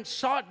haven't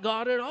sought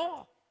God at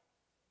all.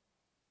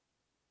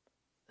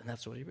 And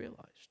that's what he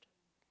realized.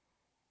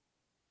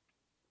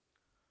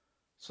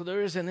 So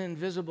there is an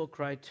invisible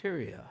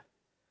criteria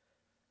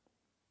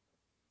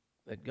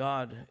that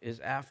God is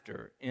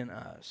after in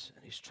us.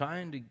 And he's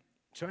trying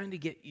to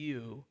get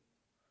you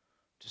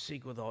to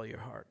seek with all your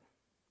heart.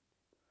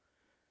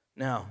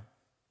 Now,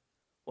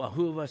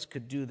 who of us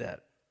could do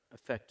that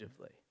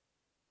effectively?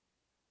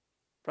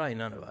 Probably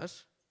none of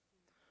us.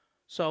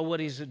 So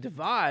what he's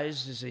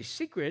devised is a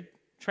secret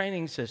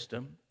training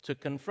system to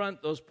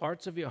confront those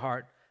parts of your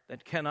heart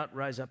that cannot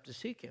rise up to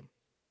seek him.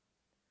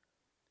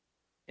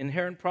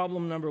 Inherent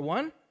problem number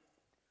one,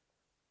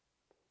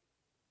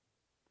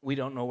 we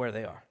don't know where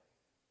they are.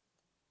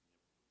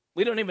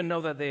 We don't even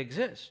know that they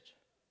exist.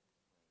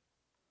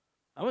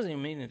 I wasn't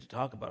even meaning to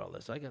talk about all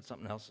this. I got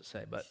something else to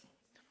say, but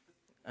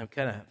I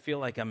kind of feel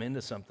like I'm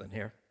into something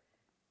here.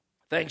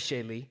 Thanks,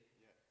 Shaylee.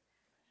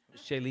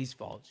 It's Shaylee's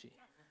fault. She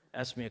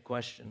asked me a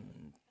question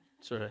and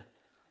sort of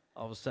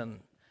all of a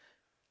sudden.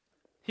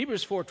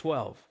 Hebrews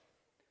 4:12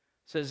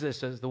 says this,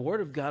 says, the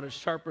word of God is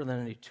sharper than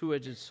any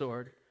two-edged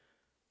sword,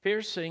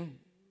 piercing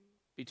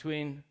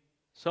between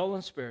soul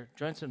and spirit,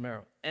 joints and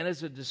marrow, and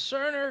is a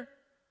discerner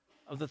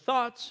of the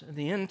thoughts and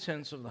the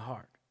intents of the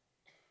heart.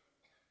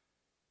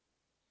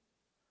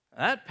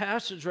 That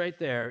passage right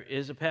there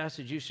is a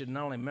passage you should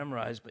not only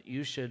memorize, but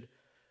you should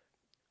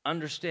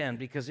understand,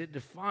 because it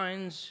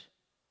defines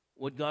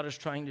what God is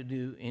trying to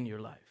do in your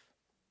life.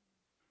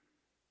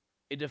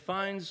 It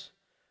defines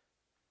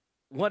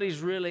what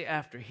he's really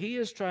after. He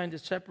is trying to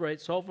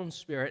separate soul from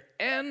spirit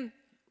and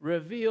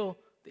reveal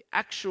the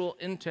actual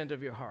intent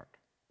of your heart.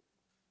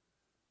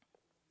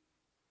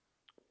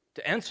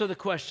 To answer the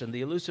question,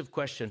 the elusive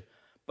question,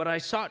 but I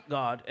sought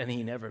God and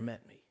he never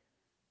met me.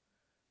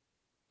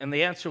 And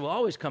the answer will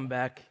always come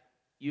back,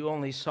 you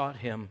only sought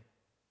him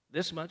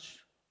this much,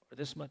 or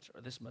this much,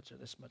 or this much, or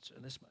this much, or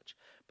this much.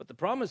 But the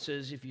promise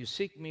is, if you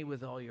seek me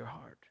with all your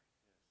heart.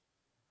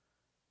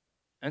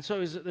 And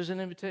so there's an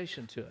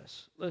invitation to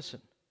us.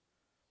 Listen,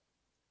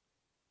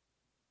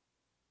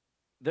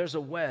 there's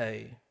a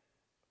way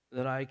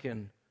that I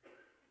can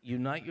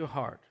unite your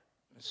heart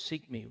and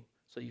seek me,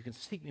 so you can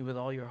seek me with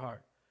all your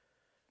heart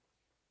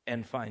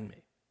and find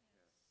me.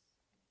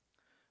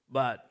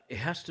 But it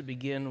has to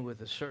begin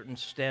with a certain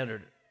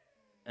standard.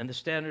 And the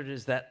standard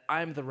is that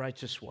I'm the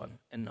righteous one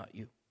and not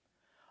you.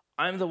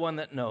 I'm the one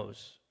that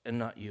knows and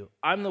not you.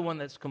 I'm the one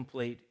that's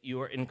complete.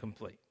 You are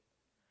incomplete.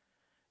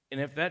 And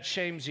if that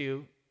shames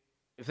you,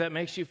 if that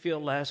makes you feel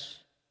less,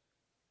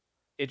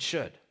 it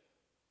should.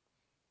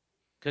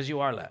 Because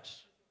you are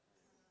less.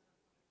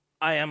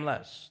 I am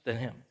less than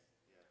him.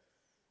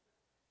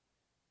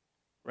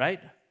 Right?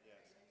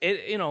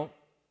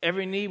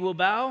 Every knee will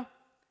bow.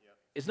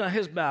 It's not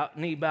his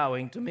knee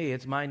bowing to me.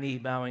 It's my knee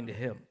bowing to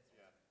him.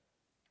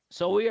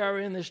 So we are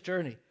in this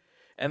journey.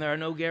 And there are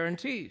no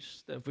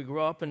guarantees that if we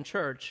grow up in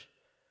church,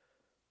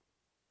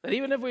 that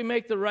even if we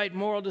make the right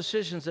moral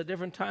decisions at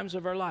different times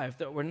of our life,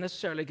 that we're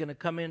necessarily going to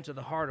come into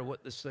the heart of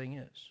what this thing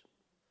is.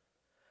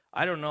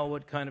 I don't know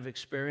what kind of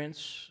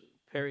experience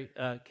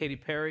Katy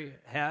Perry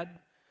had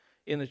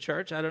in the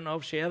church. I don't know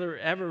if she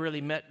ever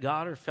really met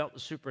God or felt the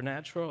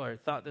supernatural or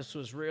thought this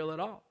was real at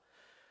all.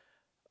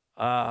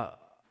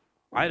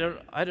 I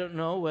don't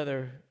know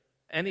whether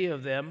any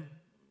of them,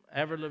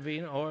 Avril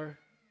Lavigne or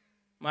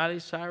Miley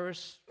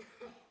Cyrus,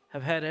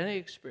 have had any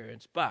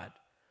experience, but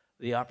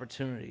the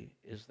opportunity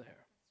is there.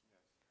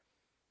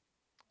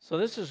 So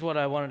this is what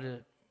I wanted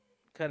to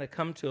kind of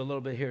come to a little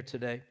bit here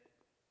today.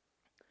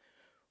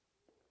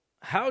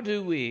 How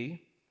do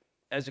we,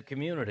 as a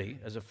community,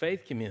 as a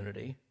faith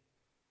community,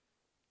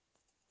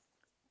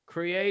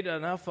 create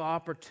enough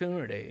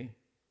opportunity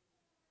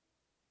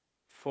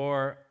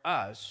for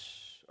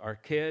us, our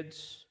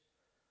kids,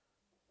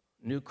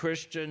 new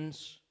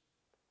Christians,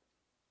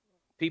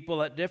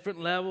 people at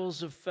different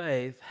levels of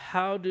faith?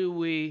 How do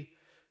we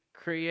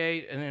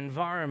create an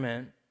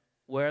environment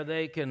where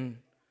they can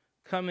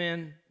come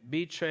in,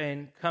 be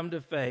trained, come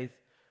to faith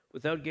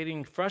without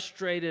getting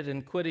frustrated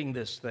and quitting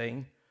this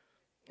thing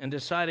and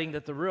deciding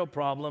that the real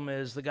problem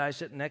is the guy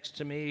sitting next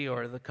to me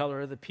or the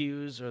color of the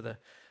pews or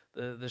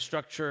the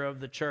structure of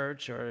the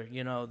church or,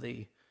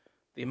 the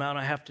amount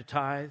I have to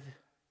tithe?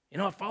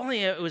 If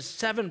only it was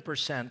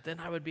 7%, then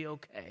I would be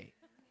okay.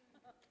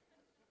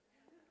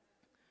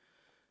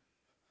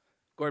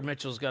 Gord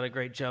Mitchell's got a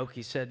great joke.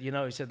 He said, the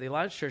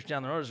Elijah Church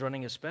down the road is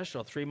running a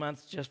special, 3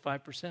 months, just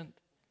 5%.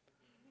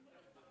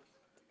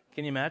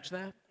 Can you match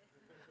that?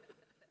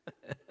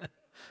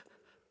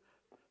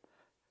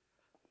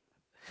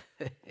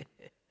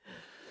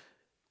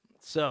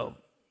 So,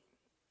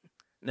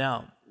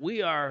 now,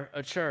 we are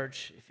a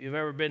church, if you've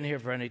ever been here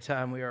for any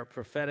time, we are a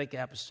prophetic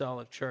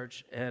apostolic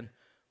church, and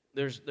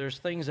there's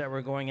things that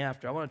we're going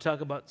after. I want to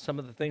talk about some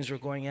of the things we're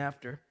going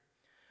after.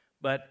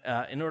 But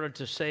in order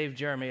to save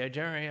Jeremy,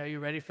 are you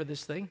ready for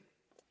this thing?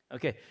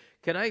 Okay.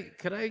 Could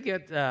I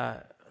get?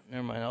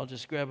 Never mind. I'll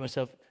just grab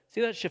myself.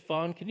 See that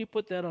chiffon? Can you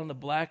put that on the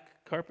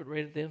black carpet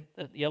right at the end?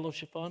 That yellow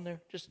chiffon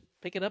there. Just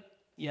pick it up.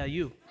 Yeah,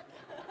 you.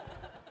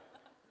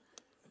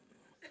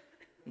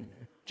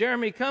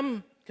 Jeremy,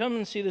 come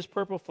and see this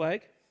purple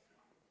flag.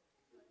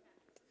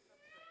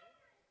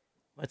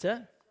 What's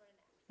that?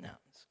 No.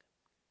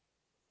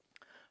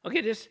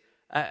 Okay. Just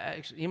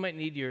actually, you might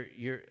need your.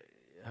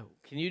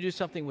 Can you do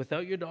something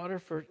without your daughter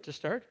to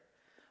start?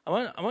 I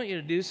want you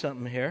to do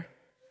something here.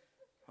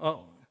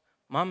 Oh,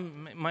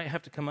 Mom might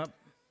have to come up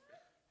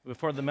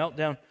before the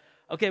meltdown.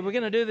 Okay, we're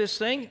going to do this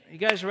thing. You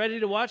guys ready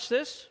to watch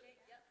this?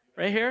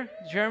 Right here?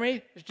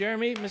 Jeremy?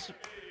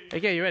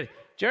 Okay, you ready?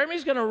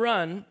 Jeremy's going to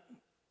run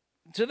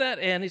to that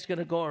end. He's going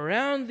to go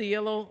around the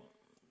yellow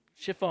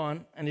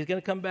chiffon, and he's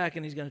going to come back,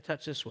 and he's going to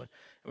touch this one.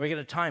 And we're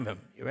going to time him.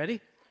 You ready?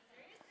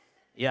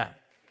 Yeah.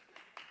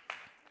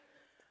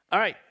 All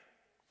right.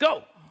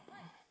 Go.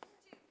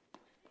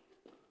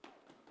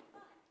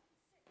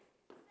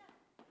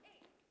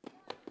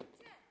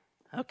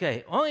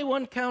 Okay, only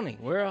one counting.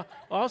 We're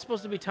all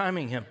supposed to be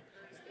timing him.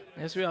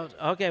 Yes, we all.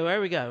 Okay, where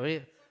we go?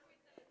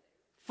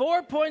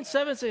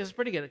 4.76 is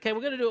pretty good. Okay, we're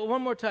going to do it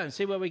one more time.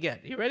 See what we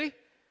get. You ready?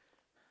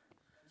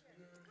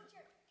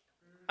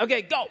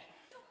 Okay, go.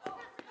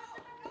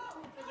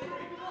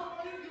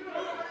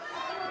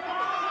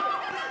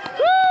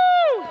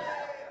 Woo!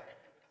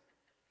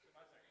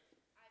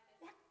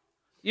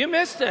 You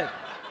missed it.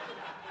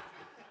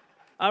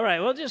 All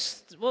right,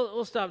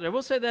 we'll stop there.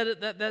 We'll say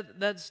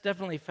that's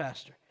definitely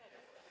faster.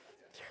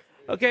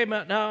 Okay,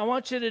 now I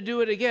want you to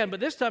do it again, but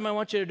this time I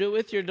want you to do it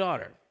with your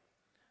daughter,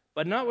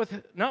 but not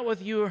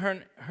with you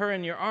her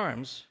in your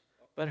arms,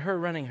 but her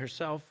running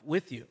herself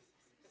with you.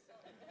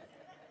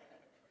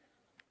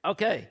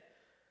 Okay.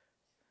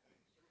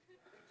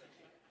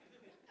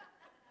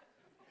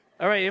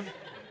 All right,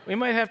 we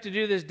might have to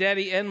do this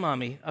daddy and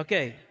mommy.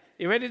 Okay,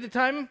 you ready to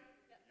time?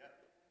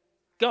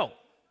 Go.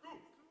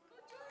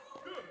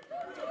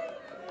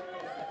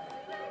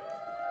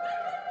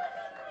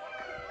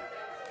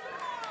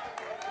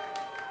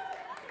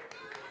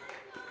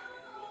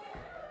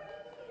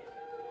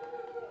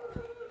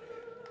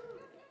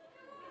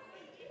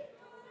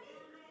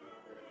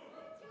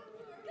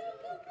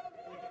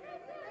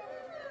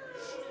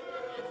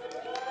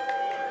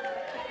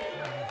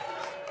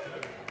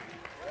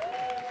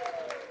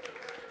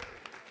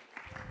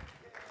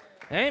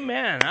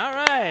 Amen. All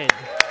right.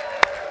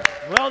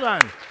 Well done.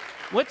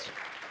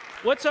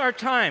 What's our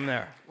time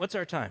there? What's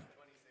our time?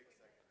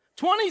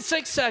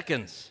 26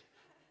 seconds.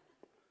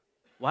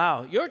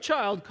 Wow. Your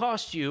child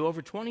cost you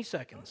over 20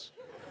 seconds.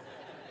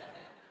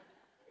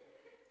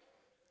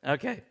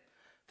 Okay.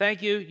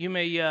 Thank you. You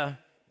may,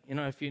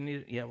 if you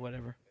need,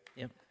 whatever.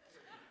 Yep.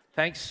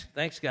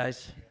 Thanks,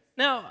 guys.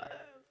 Now,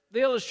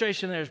 the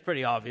illustration there is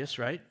pretty obvious,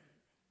 right?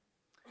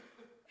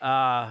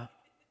 Now,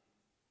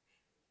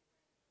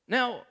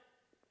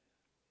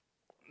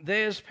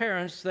 they as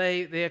parents,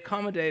 they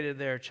accommodated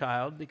their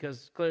child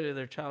because clearly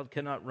their child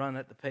cannot run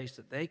at the pace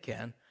that they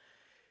can.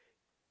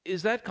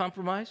 Is that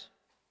compromise?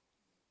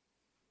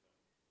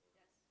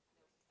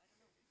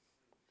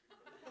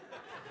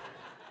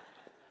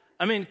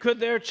 I mean,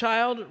 could their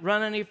child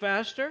run any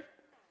faster?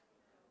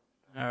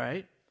 All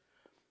right.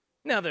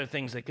 Now, there are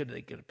things they could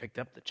have picked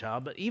up the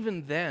child, but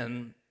even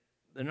then,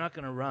 they're not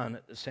going to run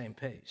at the same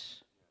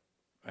pace,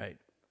 right?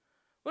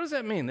 What does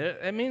that mean?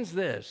 It means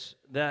this,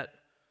 that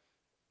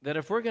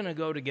if we're going to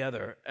go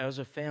together as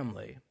a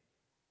family,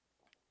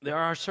 there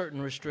are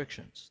certain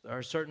restrictions. There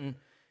are certain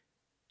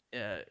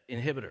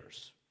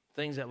inhibitors,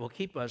 things that will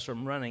keep us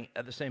from running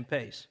at the same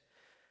pace.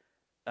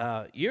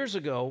 Years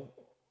ago,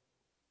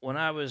 when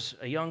I was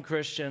a young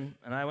Christian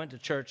and I went to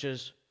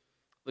churches,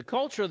 the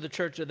culture of the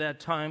church at that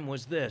time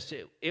was this.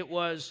 It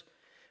was,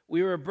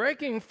 we were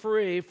breaking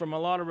free from a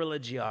lot of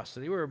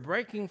religiosity. We were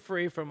breaking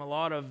free from a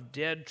lot of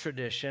dead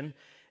tradition.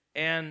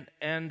 And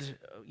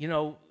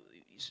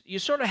you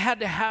sort of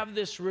had to have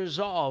this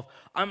resolve.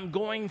 I'm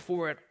going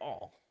for it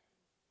all.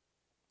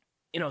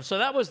 So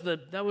that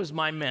was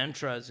my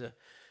mantra as a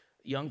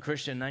young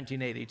Christian in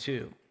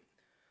 1982.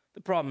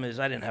 The problem is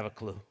I didn't have a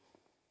clue.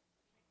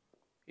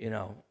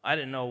 I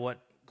didn't know what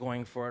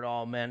going for it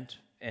all meant,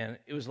 and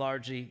it was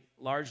largely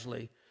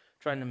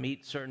trying to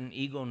meet certain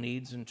ego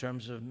needs in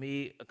terms of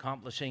me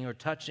accomplishing or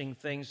touching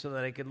things so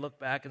that I could look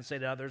back and say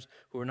to others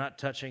who are not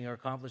touching or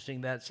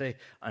accomplishing that, say,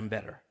 I'm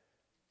better.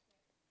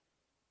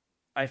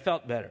 I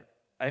felt better.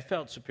 I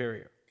felt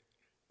superior.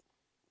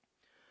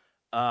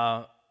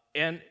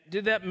 And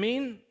did that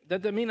mean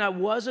I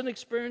wasn't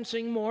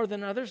experiencing more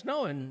than others?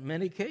 No, in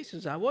many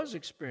cases I was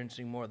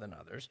experiencing more than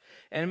others.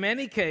 And in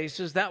many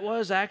cases that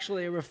was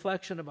actually a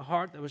reflection of a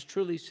heart that was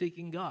truly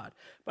seeking God.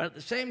 But at the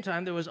same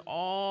time there was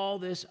all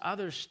this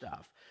other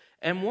stuff.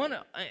 And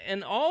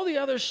all the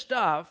other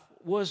stuff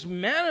was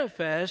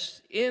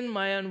manifest in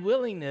my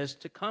unwillingness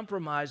to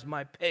compromise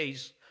my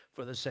pace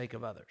for the sake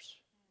of others.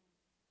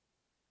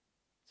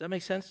 Does that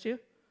make sense to you?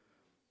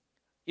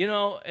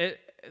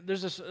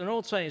 There's an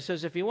old saying, it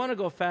says, if you want to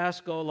go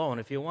fast, go alone.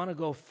 If you want to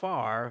go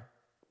far,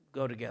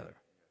 go together.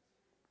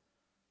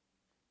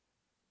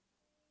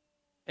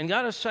 And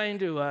God is saying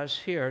to us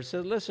here,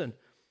 said, listen,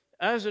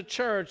 as a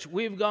church,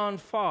 we've gone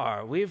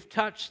far. We've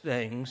touched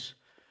things,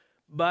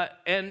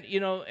 and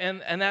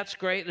that's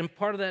great, and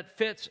part of that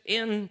fits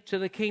into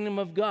the kingdom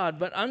of God,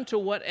 but unto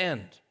what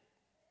end?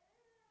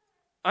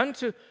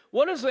 Unto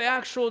what is the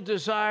actual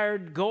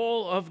desired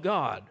goal of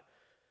God?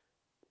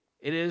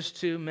 It is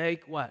to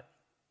make what?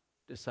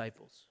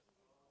 Disciples.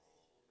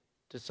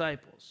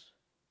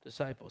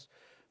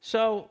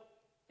 So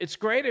it's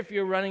great if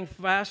you're running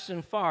fast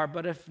and far,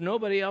 but if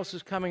nobody else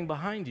is coming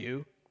behind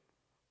you,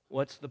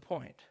 what's the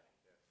point?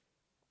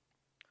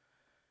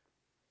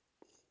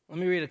 Let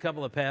me read a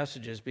couple of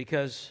passages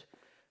because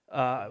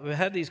we've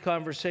had these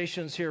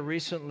conversations here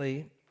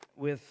recently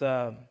with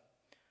our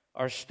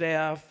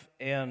staff,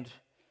 and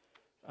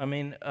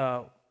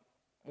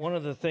one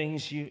of the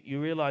things you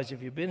realize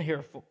if you've been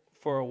here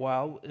for a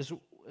while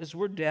is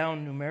we're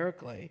down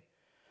numerically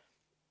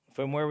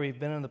from where we've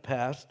been in the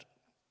past.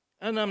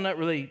 And I'm not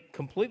really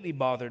completely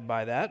bothered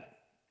by that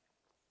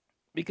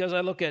because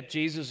I look at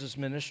Jesus'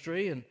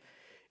 ministry,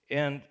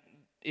 and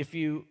if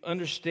you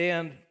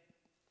understand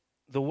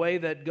the way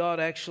that God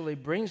actually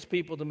brings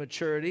people to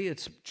maturity,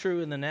 it's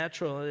true in the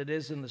natural, it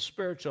is in the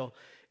spiritual,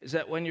 is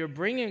that when you're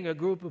bringing a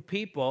group of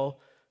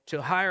people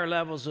to higher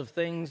levels of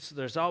things,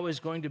 there's always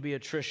going to be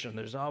attrition.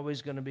 There's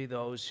always going to be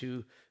those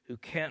who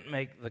can't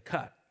make the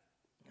cut.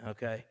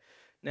 Okay.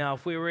 Now,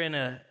 if we were in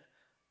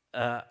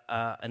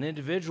an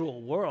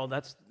individual world,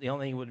 that's the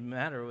only thing that would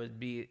matter would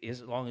be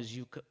as long as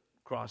you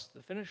cross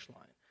the finish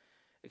line.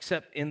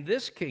 Except in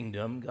this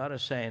kingdom, God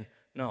is saying,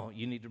 no,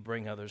 you need to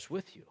bring others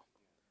with you.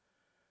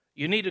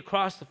 You need to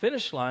cross the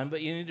finish line,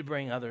 but you need to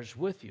bring others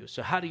with you.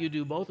 So how do you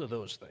do both of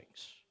those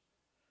things?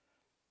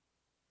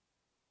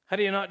 How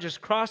do you not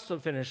just cross the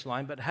finish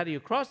line, but how do you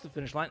cross the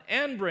finish line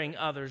and bring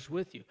others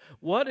with you?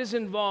 What is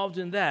involved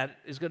in that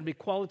is going to be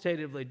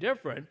qualitatively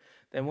different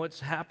than what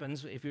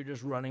happens if you're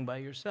just running by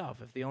yourself,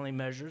 if the only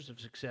measures of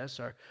success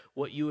are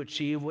what you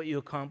achieve, what you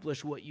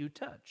accomplish, what you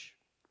touch.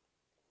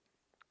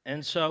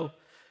 And so,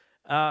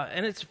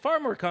 and it's far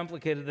more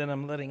complicated than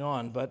I'm letting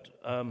on, but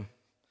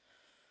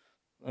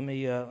let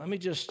me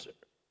just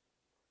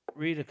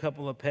read a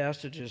couple of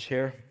passages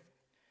here.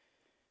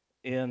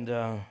 And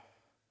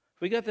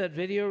we got that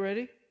video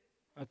ready?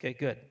 Okay,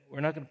 good. We're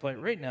not going to play it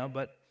right now,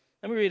 but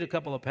let me read a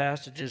couple of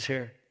passages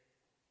here.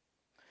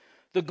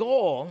 The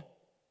goal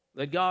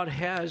that God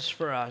has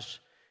for us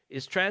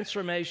is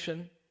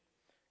transformation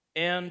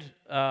and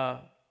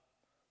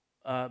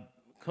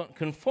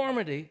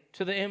conformity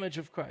to the image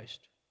of Christ.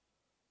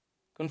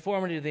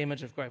 Conformity to the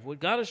image of Christ. What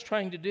God is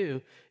trying to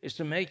do is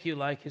to make you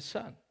like his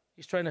Son.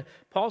 He's trying to,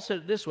 Paul said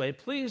it this way,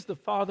 please the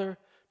Father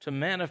to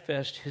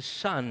manifest his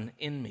Son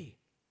in me.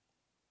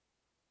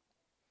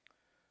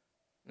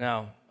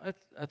 Now,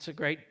 that's a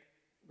great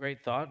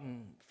thought,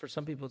 and for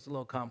some people it's a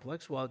little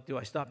complex. Well, do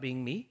I stop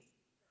being me?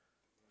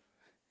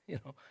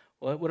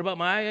 Well, what about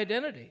my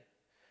identity?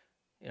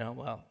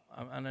 Well,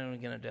 I'm not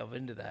even going to delve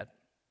into that.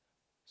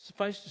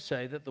 Suffice to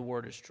say that the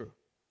word is true.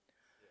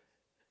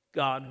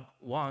 God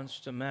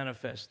wants to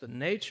manifest the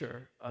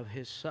nature of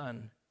his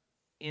Son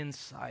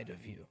inside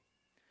of you.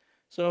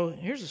 So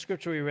here's the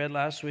scripture we read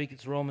last week.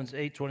 It's Romans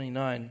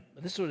 8:29.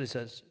 This is what it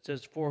says. It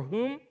says, for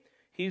whom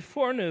he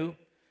foreknew,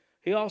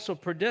 he also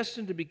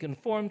predestined to be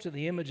conformed to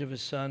the image of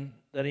his Son,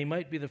 that he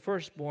might be the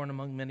firstborn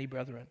among many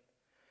brethren.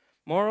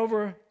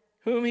 Moreover,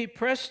 whom he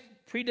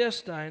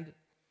predestined,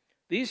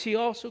 these he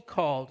also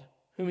called.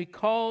 Whom he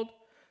called,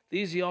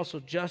 these he also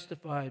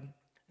justified.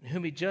 And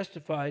whom he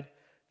justified,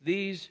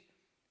 these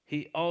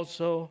he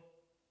also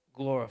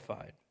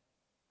glorified.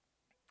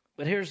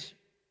 But here's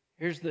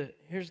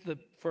the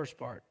first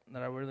part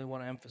that I really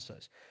want to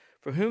emphasize.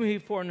 For whom he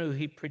foreknew,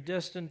 he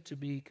predestined to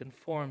be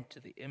conformed to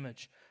the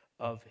image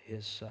of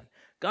his Son.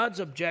 God's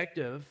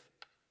objective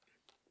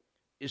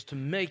is to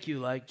make you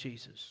like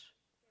Jesus.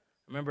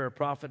 Remember a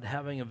prophet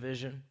having a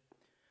vision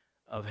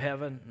of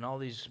heaven and all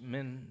these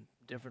men,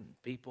 different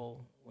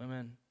people,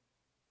 women,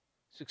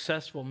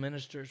 successful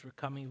ministers were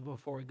coming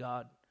before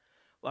God.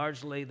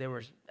 Largely, they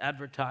were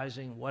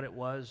advertising what it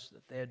was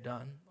that they had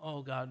done.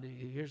 Oh, God,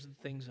 here's the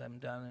things I've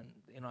done.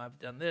 And, I've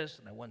done this,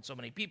 and I won so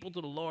many people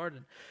to the Lord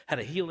and had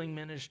a healing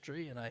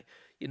ministry. And I,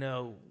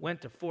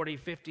 went to 40,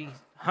 50,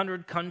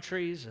 100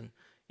 countries and,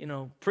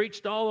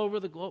 preached all over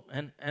the globe.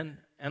 And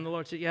the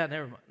Lord said, yeah,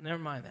 never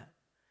mind that.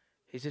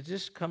 He said,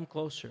 just come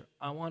closer.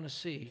 I want to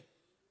see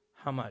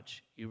how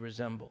much you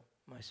resemble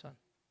my Son.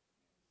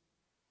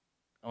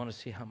 I want to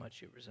see how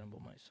much you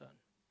resemble my Son.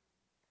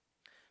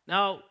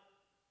 Now,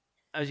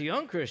 as a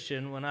young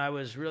Christian, when I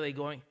was really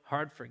going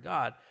hard for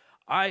God,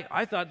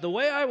 I thought the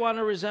way I want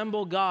to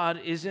resemble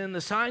God is in the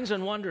signs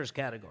and wonders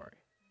category.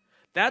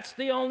 That's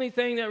the only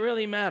thing that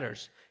really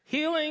matters.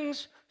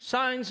 Healings,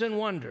 signs, and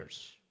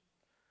wonders.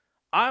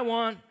 I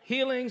want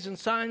healings and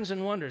signs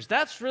and wonders.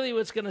 That's really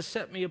what's going to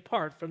set me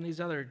apart from these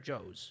other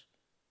Joes.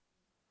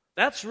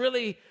 That's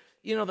really,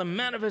 the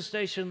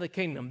manifestation of the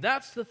kingdom.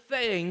 That's the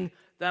thing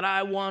that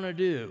I want to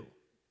do.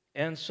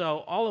 And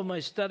so all of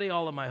my study,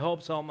 all of my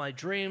hopes, all my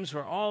dreams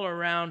were all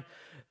around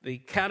the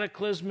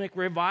cataclysmic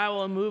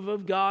revival and move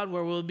of God,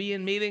 where we'll be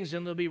in meetings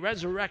and there'll be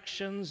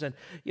resurrections. And,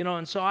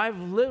 and so I've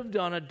lived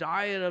on a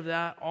diet of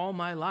that all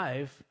my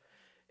life.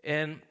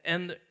 And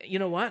you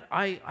know what?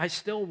 I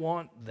still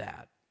want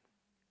that.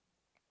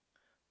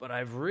 But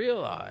I've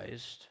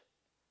realized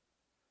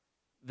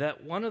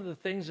that one of the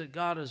things that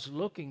God is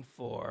looking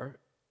for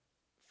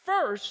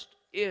first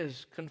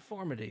is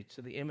conformity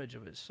to the image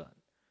of his Son.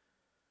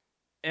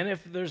 And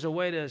if there's a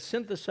way to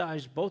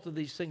synthesize both of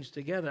these things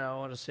together, I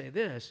want to say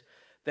this,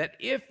 that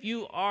if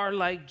you are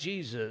like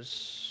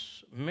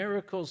Jesus,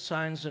 miracles,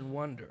 signs, and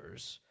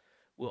wonders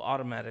will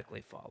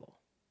automatically follow.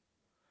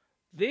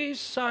 These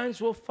signs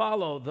will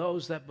follow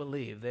those that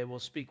believe. They will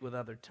speak with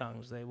other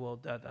tongues. They will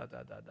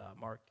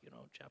Mark,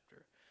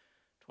 chapter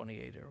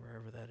 28 or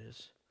wherever that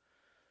is.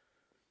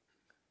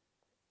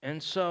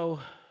 And so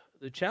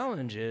the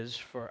challenge is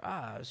for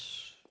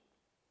us,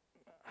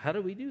 how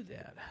do we do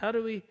that? How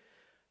do we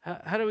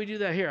do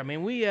that here? I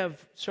mean, we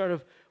have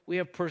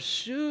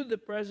pursued the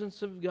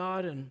presence of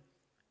God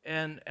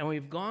and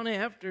we've gone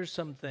after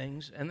some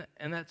things,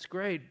 and that's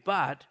great,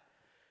 but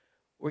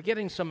we're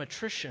getting some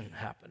attrition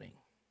happening.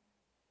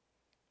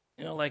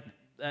 Like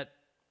that,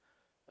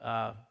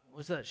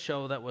 what's that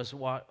show that was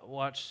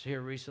watched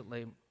here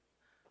recently?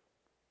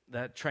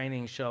 That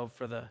training show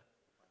for the...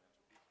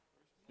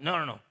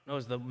 No, it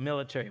was the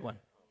military one.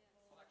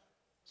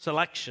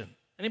 Selection.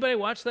 Anybody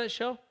watch that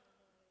show?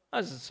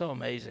 That's so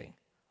amazing.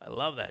 I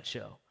love that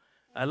show.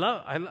 I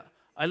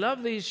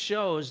love these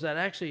shows that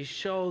actually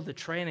show the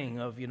training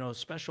of,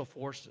 special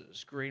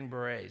forces, Green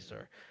Berets,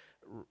 or,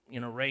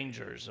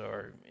 Rangers,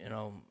 or,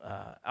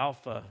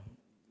 Alpha,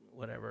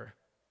 whatever,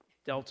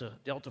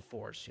 Delta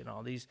Force,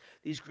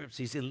 these groups,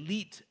 these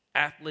elite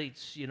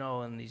athletes,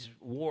 and these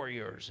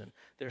warriors, and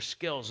their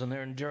skills and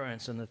their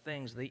endurance and the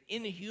things, the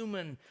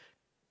inhuman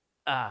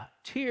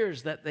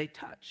tiers that they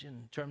touch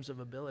in terms of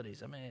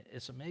abilities. I mean,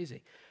 it's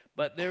amazing.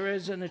 But there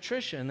is an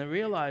attrition. They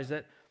realize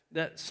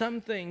that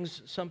some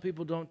things some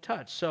people don't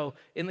touch. So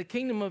in the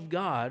kingdom of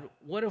God,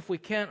 what if we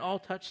can't all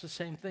touch the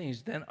same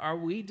things? Then are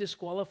we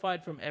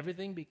disqualified from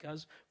everything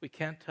because we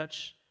can't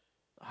touch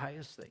the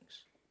highest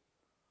things?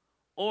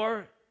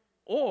 Or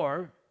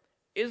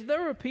is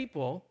there a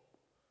people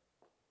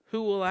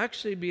who will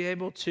actually be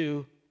able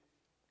to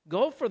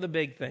go for the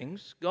big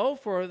things, go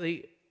for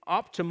the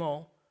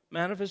optimal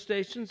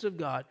manifestations of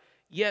God,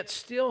 yet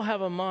still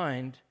have a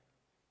mind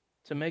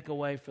to make a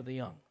way for the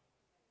young,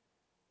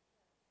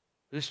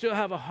 who still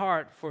have a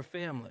heart for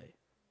family,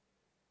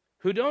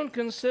 who don't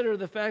consider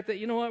the fact that,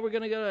 you know what, we're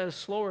going to go at a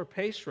slower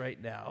pace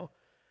right now,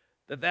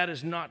 that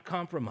is not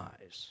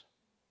compromise.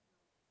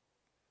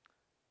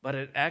 But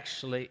it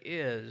actually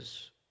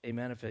is a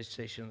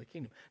manifestation of the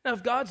kingdom. Now,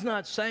 if God's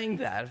not saying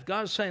that, if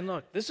God's saying,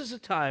 look, this is a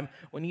time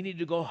when you need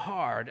to go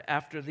hard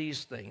after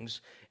these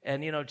things,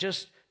 and,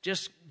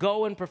 just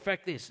go and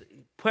perfect these.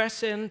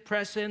 Press in,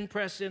 press in,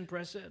 press in,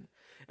 press in.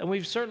 And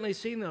we've certainly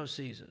seen those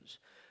seasons.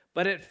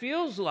 But it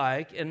feels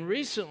like, and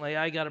recently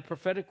I got a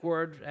prophetic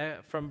word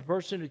from a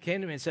person who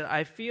came to me and said,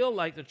 I feel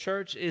like the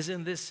church is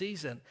in this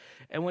season.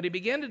 And what he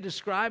began to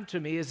describe to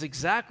me is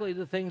exactly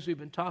the things we've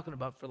been talking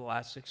about for the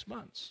last 6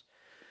 months.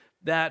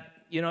 That,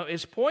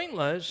 it's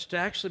pointless to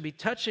actually be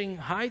touching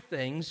high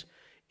things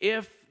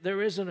if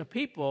there isn't a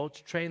people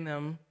to train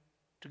them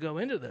to go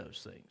into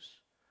those things.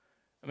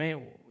 I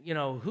mean,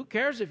 who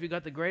cares if you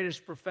got the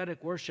greatest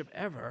prophetic worship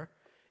ever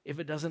if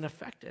it doesn't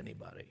affect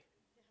anybody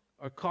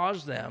or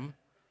cause them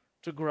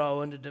to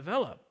grow and to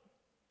develop?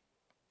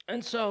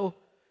 And so,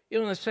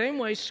 in the same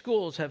way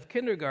schools have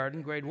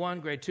kindergarten, grade 1,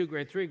 grade 2,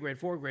 grade 3, grade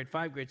 4, grade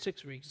 5, grade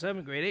 6, grade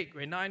 7, grade 8,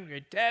 grade 9,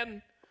 grade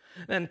 10,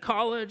 then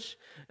college,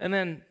 and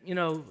then,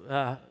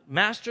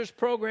 master's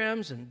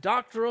programs and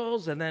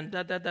doctorals, and then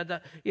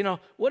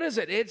what is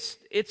it?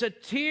 It's a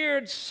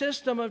tiered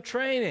system of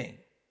training.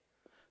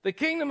 The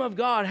kingdom of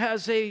God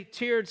has a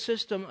tiered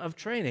system of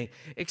training,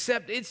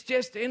 except it's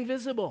just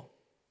invisible.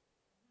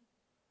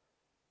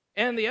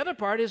 And the other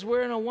part is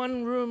we're in a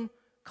one-room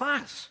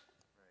class.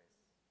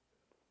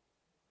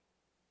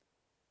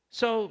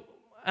 So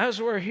as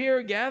we're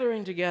here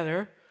gathering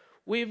together,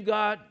 we've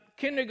got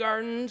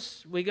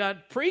kindergartens, we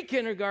got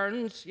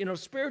pre-kindergartens,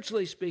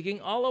 spiritually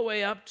speaking, all the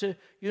way up to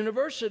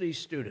university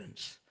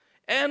students.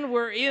 And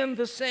we're in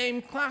the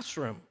same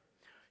classroom,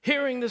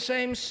 hearing the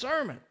same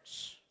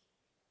sermons.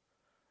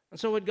 And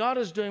so what God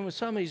is doing with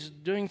some, he's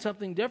doing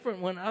something different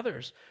with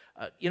others.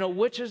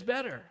 Which is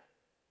better?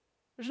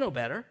 There's no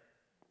better.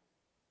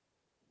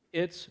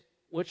 It's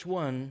which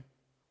one,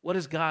 what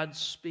is God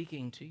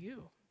speaking to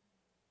you?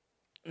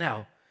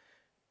 Now,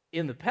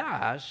 in the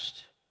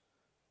past,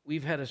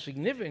 we've had a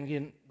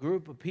significant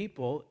group of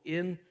people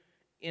in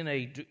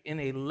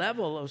a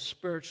level of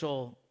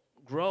spiritual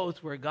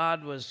growth where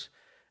God was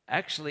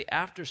actually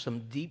after some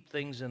deep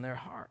things in their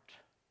heart.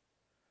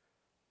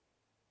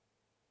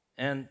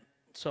 And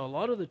so a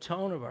lot of the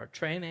tone of our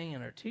training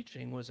and our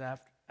teaching was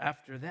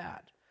after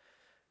that.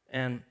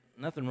 And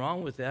nothing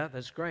wrong with that,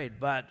 that's great.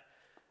 But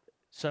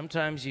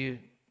sometimes you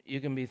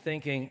can be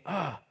thinking,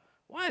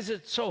 why is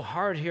it so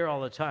hard here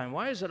all the time?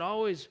 Why is it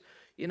always,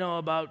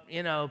 about,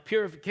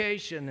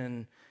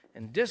 purification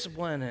and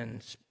discipline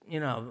and,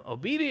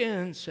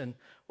 obedience? And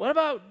what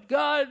about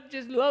God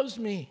just loves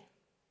me?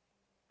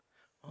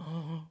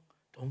 Oh,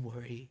 don't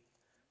worry.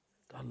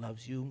 God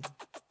loves you.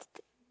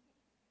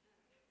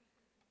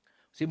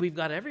 See, we've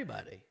got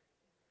everybody.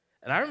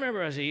 And I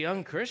remember as a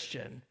young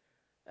Christian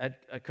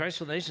at Christ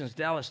for the Nations,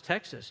 Dallas,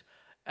 Texas,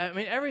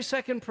 every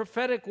second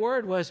prophetic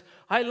word was,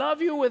 I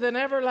love you with an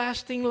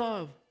everlasting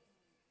love.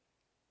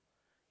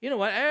 You know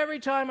what? Every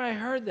time I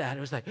heard that, it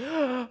was like,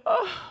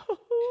 oh.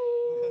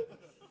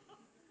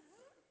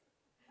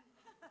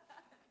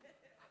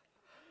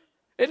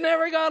 It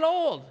never got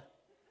old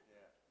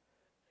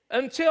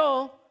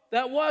until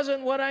that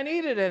wasn't what I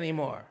needed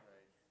anymore.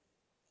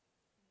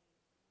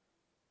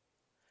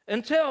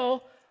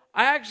 Until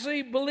I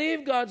actually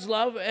believed God's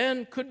love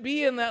and could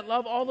be in that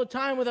love all the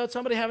time without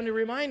somebody having to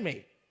remind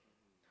me.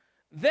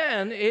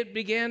 Then it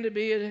began to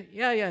be,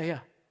 yeah,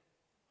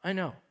 I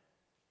know.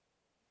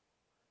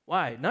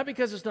 Why? Not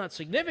because it's not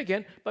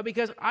significant, but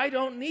because I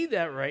don't need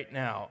that right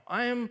now.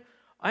 I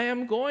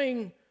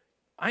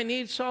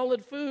need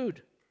solid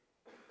food.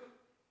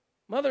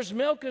 Mother's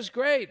milk is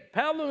great.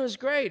 Paddling is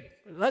great.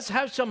 Let's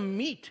have some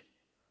meat.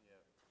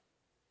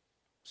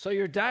 So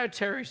your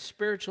dietary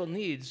spiritual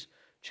needs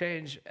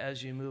change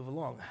as you move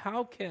along.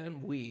 How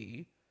can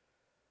we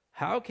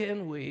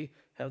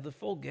have the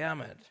full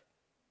gamut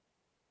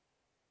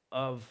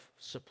of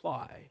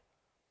supply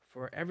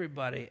for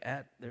everybody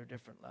at their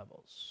different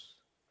levels?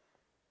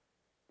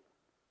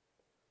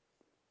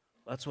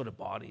 That's what a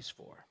body's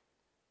for.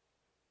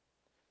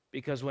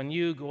 Because when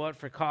you go out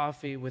for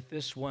coffee with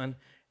this one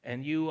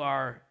and you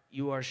are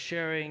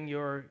sharing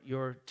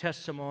your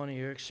testimony,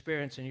 your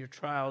experience, and your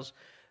trials,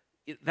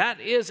 that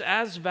is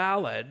as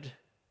valid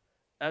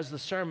as the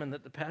sermon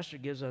that the pastor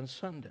gives on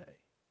Sunday.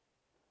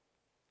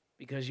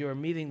 Because you are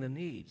meeting the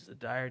needs, the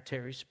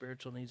dietary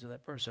spiritual needs of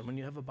that person. When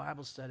you have a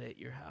Bible study at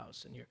your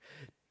house and you're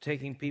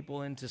taking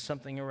people into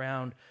something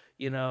around,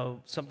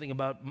 something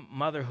about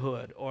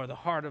motherhood or the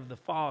heart of the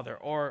father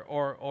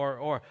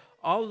or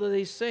all of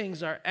these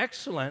things are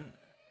excellent.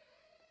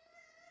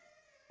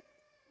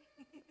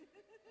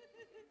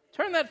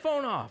 Turn that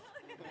phone off.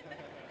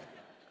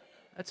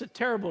 That's a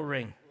terrible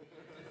ring.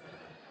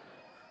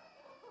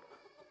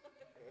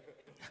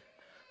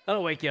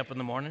 That'll wake you up in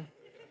the morning.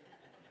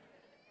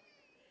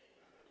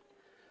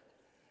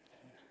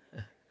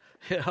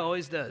 It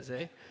always does,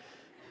 eh?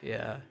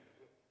 Yeah.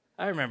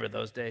 I remember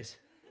those days.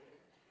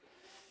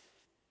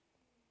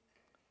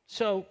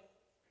 So,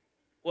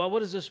 well, what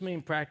does this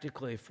mean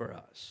practically for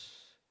us?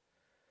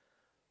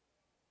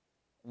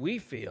 We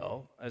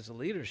feel, as a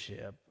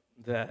leadership,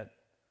 that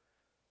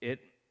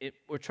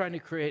we're trying to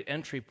create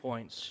entry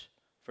points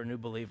for new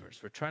believers.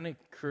 We're trying to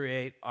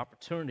create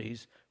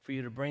opportunities for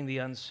you to bring the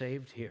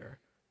unsaved here,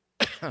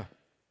 where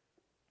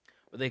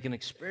they can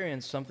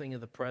experience something of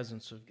the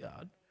presence of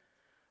God,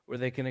 where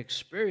they can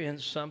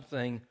experience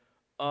something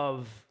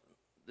of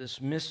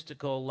this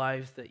mystical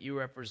life that you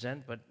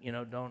represent, but,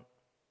 don't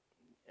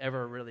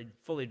ever really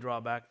fully draw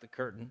back the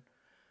curtain,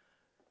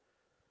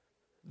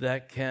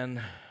 that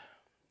can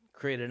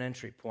create an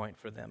entry point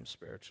for them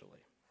spiritually.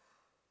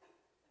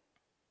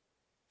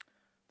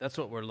 That's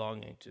what we're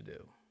longing to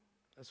do.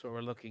 That's what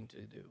we're looking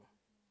to do.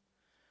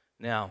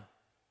 Now,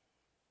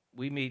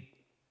 we meet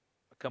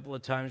a couple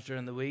of times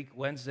during the week.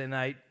 Wednesday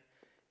night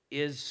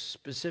is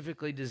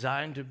specifically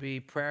designed to be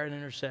prayer and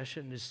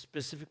intercession, is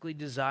specifically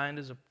designed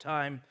as a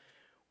time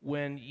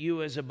when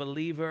you as a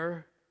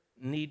believer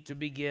need to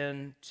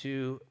begin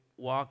to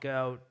walk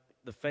out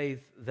the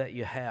faith that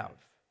you have.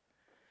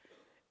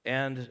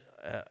 And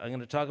I'm going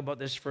to talk about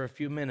this for a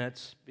few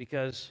minutes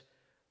because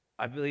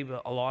I believe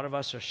a lot of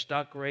us are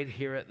stuck right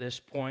here at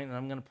this point, and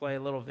I'm going to play a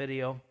little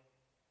video.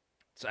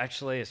 It's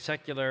actually a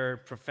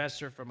secular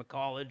professor from a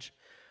college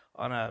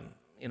on a,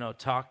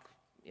 talk,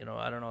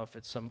 I don't know if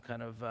it's some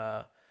kind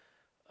of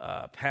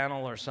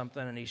panel or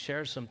something, and he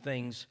shares some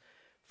things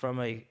from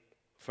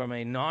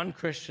a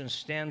non-Christian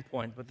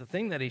standpoint. But the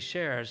thing that he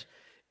shares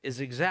is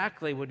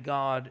exactly what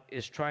God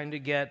is trying to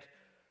get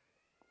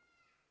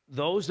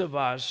those of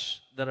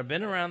us that have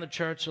been around the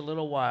church a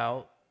little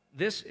while.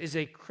 This is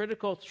a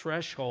critical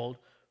threshold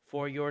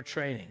for your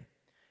training,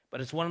 but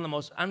it's one of the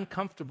most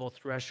uncomfortable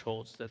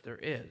thresholds that there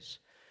is.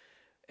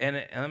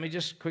 And let me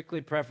just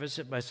quickly preface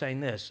it by saying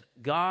this.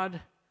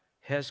 God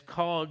has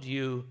called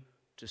you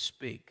to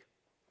speak.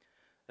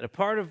 And a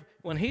part of,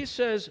 when he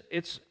says,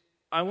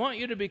 I want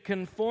you to be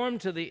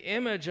conformed to the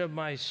image of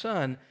my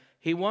Son,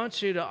 he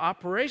wants you to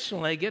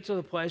operationally get to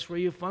the place where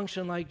you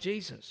function like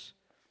Jesus.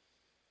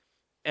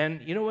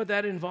 And you know what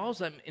that involves?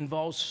 That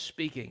involves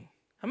speaking.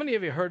 How many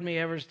of you heard me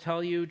ever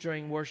tell you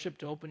during worship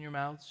to open your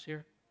mouths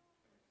here?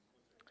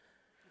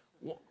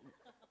 Well,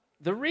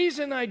 the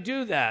reason I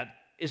do that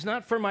is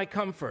not for my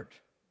comfort,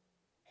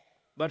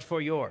 but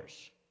for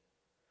yours.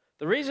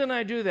 The reason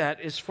I do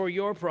that is for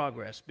your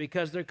progress,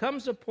 because there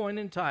comes a point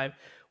in time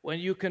when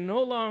you can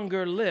no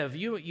longer live.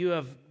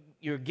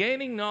 You're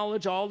gaining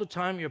knowledge all the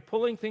time. You're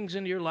pulling things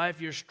into your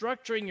life. You're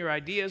structuring your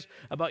ideas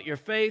about your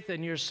faith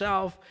and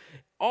yourself,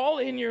 all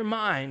in your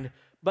mind.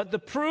 But the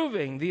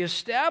proving, the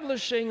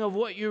establishing of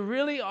what you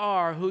really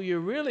are, who you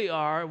really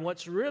are, and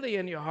what's really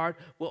in your heart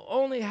will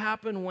only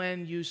happen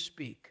when you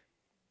speak.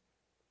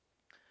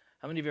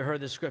 How many of you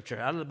heard this scripture?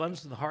 Out of the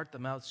abundance of the heart, the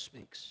mouth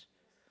speaks.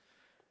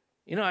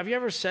 Have you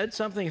ever said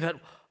something that,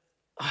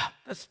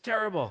 that's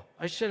terrible,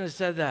 I shouldn't have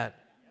said that?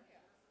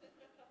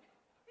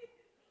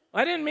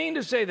 I didn't mean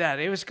to say that.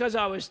 It was because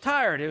I was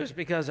tired. It was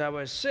because I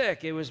was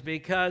sick. It was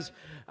because,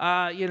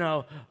 what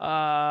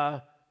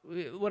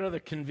other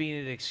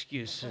convenient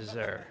excuses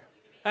there?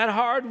 I had a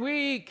hard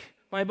week.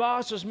 My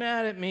boss was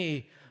mad at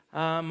me.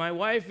 My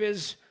wife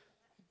is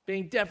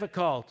being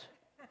difficult.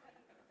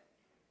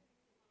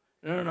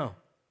 No.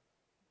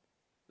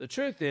 The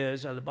truth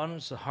is, out of the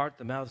abundance of the heart,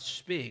 the mouth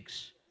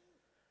speaks.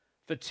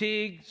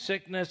 Fatigue,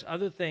 sickness,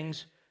 other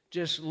things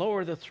just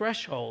lower the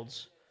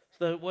thresholds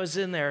so that what's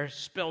in there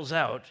spills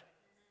out.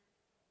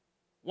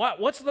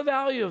 What's the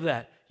value of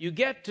that? You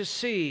get to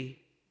see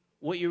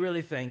what you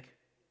really think.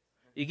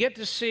 You get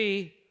to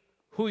see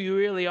who you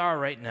really are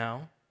right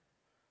now.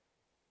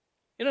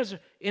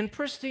 In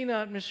pristine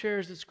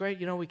atmospheres, it's great.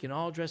 We can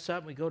all dress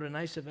up. We go to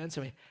nice events.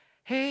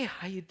 Hey,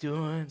 how you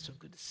doing? So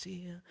good to see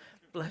you.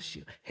 Bless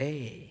you.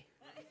 Hey.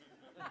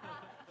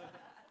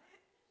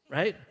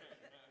 Right?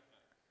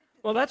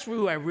 Well, that's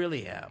who I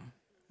really am.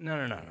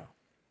 No.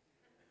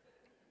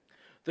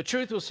 The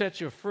truth will set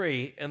you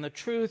free, and the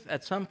truth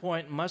at some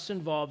point must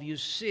involve you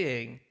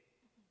seeing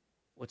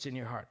what's in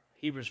your heart.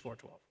 Hebrews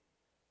 4:12.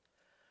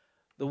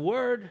 The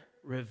word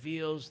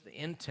reveals the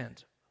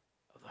intent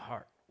of the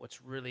heart,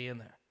 what's really in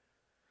there.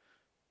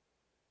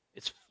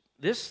 It's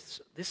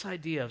this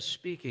idea of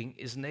speaking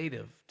is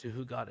native to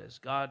who God is.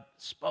 God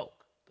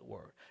spoke the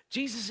word.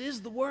 Jesus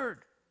is the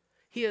word.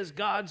 He is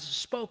God's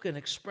spoken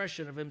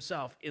expression of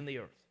himself in the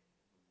earth.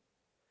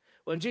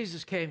 When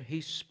Jesus came, he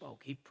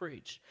spoke, he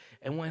preached.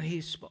 And when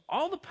he spoke,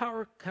 all the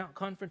power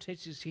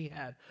confrontations he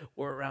had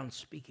were around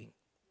speaking.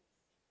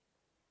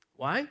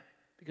 Why?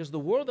 Because the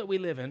world that we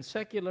live in,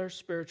 secular,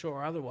 spiritual,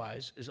 or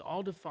otherwise, is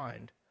all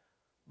defined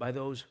by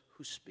those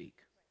who speak.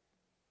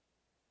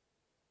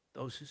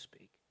 Those who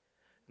speak.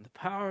 And the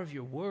power of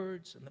your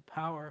words and the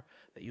power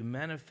that you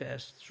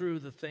manifest through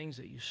the things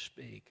that you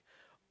speak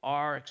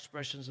are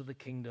expressions of the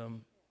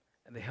kingdom,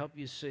 and they help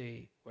you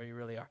see where you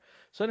really are.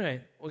 So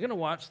anyway, we're going to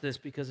watch this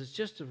because it's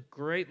just a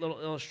great little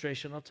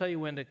illustration. I'll tell you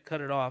when to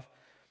cut it off.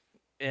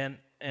 And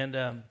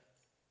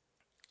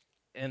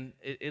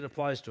it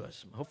applies to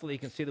us. Hopefully you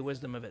can see the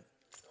wisdom of it.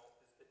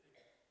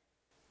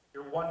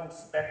 You're one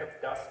speck of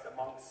dust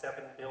among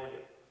 7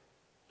 billion.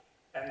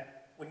 And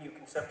when you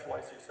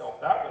conceptualize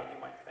yourself that way, you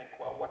might think,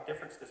 well, what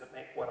difference does it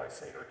make what I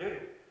say or do?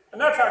 And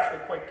that's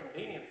actually quite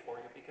convenient for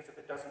you, because if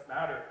it doesn't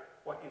matter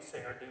what you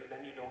say or do,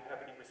 then you don't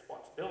have any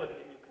responsibility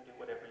and you can do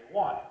whatever you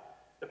want.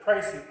 The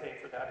price you pay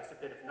for that is a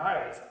bit of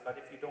nihilism, but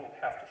if you don't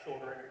have to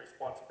shoulder any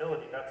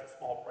responsibility, that's a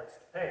small price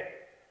to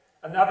pay.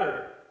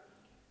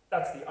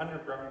 That's the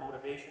underground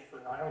motivation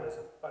for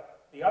nihilism.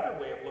 But the other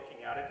way of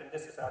looking at it, and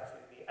this is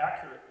actually the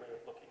accurate way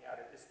of looking at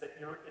it, is that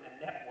you're in a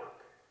network.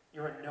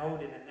 You're a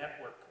node in a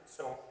network. And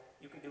so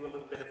you can do a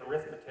little bit of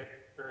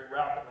arithmetic very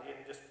rapidly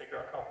and just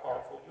figure out how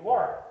powerful you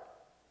are.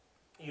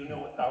 You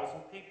know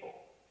 1,000 people.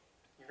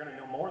 You're going to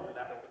know more than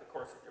that over the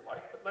course of your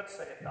life, but let's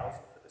say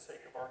 1,000 for the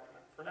sake of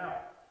argument for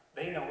now.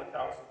 They know 1,000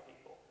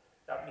 people.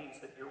 That means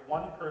that you're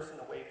one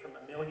person away from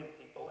 1 million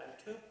people and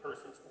 2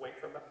 persons away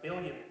from 1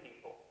 billion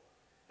people.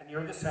 And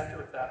you're the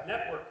center of that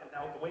network. And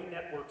now the way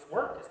networks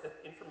work is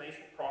that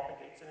information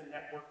propagates in a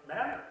network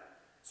manner.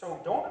 So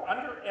don't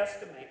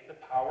underestimate the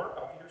power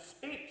of your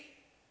speech.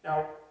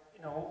 Now,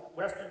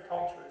 Western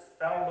culture is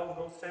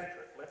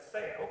phallogocentric. Let's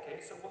say it. Okay,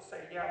 so we'll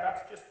say, yeah,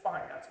 that's just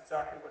fine. That's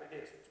exactly what it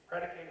is. It's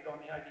predicated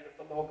on the idea of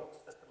the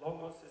logos, that the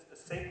logos is the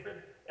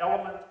sacred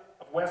element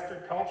of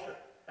Western culture.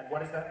 And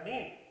what does that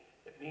mean?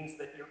 It means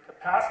that your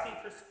capacity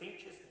for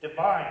speech is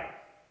divine.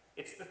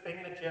 It's the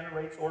thing that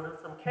generates order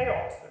from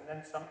chaos and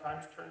then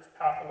sometimes turns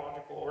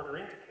pathological order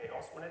into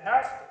chaos when it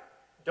has to.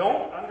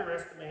 Don't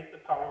underestimate the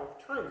power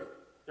of truth.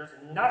 There's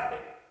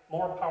nothing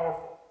more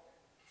powerful.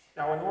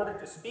 Now, in order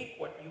to speak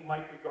what you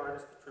might regard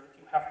as the truth,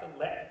 you have to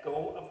let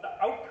go of the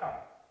outcome.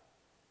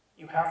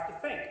 You have to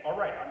think, all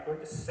right, I'm going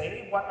to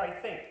say what I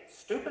think,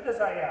 stupid as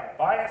I am,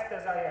 biased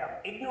as I am,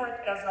 ignorant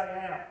as I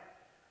am.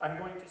 I'm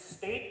going to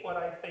state what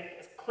I think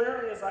as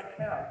clearly as I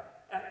can,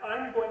 and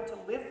I'm going to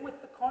live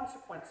with the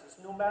consequences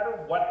no matter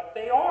what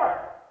they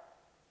are.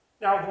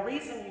 Now, the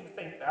reason you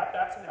think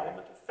that's an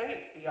element of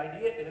faith. The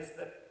idea is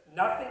that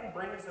nothing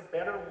brings a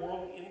better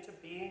world into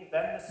being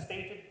than the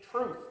stated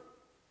truth.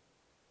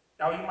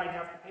 Now, you might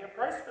have to pay a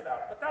price for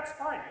that, but that's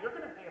fine. You're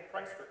going to pay a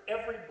price for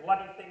every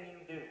bloody thing you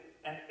do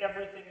and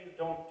everything you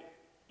don't do.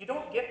 You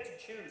don't get to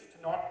choose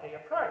to not pay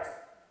a price.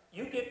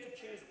 You get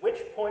to choose which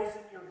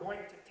poison you're going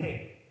to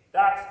take.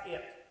 That's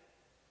it.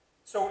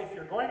 So if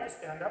you're going to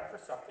stand up for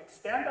something,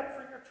 stand up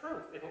for your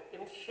truth.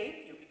 It'll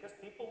shape you, because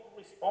people will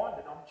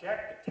respond and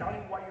object and tell you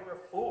why you're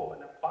a fool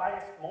and a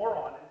biased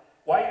moron and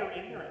why you're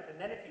ignorant.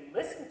 And then if you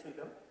listen to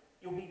them,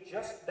 you'll be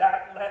just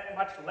that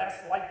much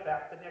less like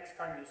that the next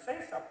time you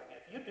say something.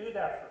 If you do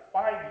that for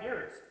 5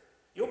 years,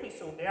 you'll be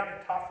so damn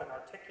tough and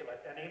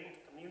articulate and able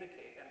to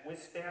communicate and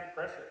withstand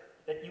pressure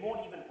that you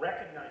won't even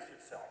recognize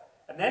yourself.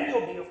 And then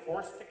you'll be a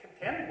force to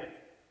contend with.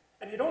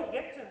 And you don't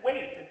get to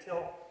wait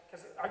until,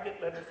 because I get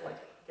letters like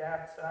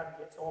Gad Saad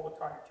gets all the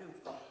time too,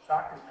 from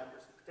faculty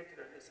members in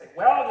particular. They say,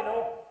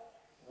 well,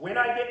 when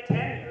I get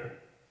tenure,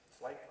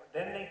 it's like,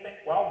 then they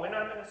think, well, when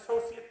I'm an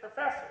associate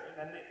professor, and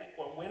then they think,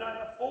 well, when I'm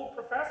a full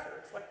professor.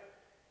 It's like,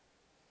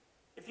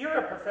 if you're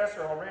a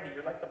professor already,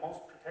 you're like the most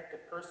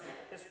protected person in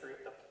the history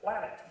of the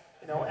planet,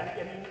 and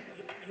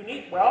you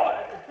need, well,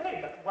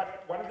 okay, but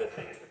one of the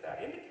things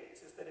that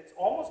indicates is that it's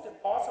almost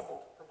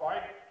impossible to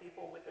provide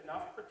people with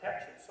enough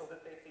protection so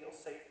that they feel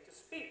safe to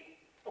speak.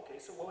 Okay,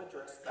 so we'll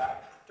address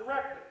that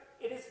directly.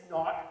 It is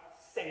not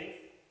safe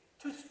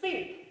to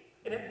speak,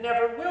 and it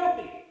never will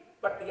be.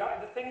 But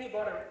the thing you've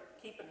got to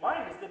keep in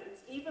mind is that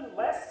it's even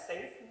less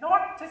safe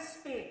not to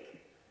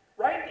speak,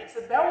 right? It's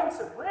a balance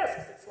of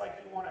risks. It's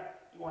like you want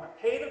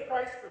to pay the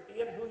price for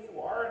being who you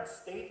are and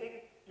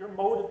stating your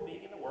mode of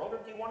being in the world, or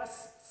do you want to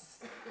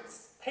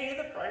pay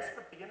the price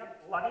for being a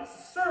bloody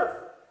serf,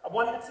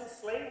 one that's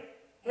enslaved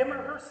him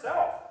or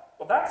herself?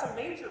 Well, that's a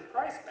major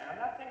price, man.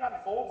 That thing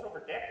unfolds over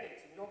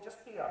decades, and you'll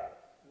just be a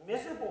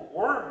miserable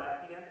worm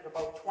at the end of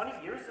about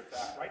 20 years of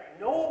that, right?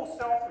 No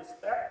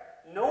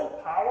self-respect,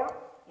 no power,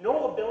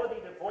 no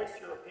ability to voice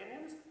your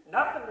opinions,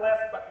 nothing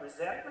left but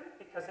resentment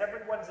because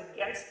everyone's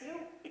against you,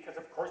 because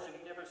of course you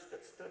never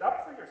stood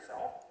up for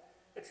yourself.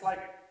 It's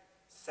like,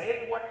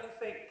 say what you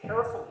think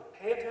carefully,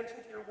 pay attention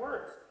to your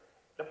words.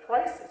 The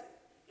price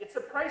it's a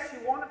price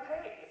you want to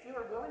pay if you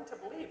are willing to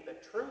believe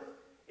that truth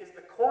is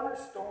the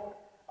cornerstone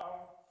of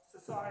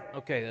society.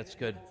 Okay, that's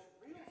good.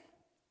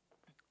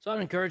 So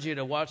I'd encourage you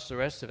to watch the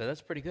rest of it.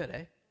 That's pretty good, eh?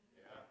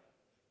 Yeah.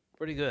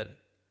 Pretty good.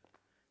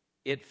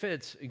 It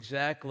fits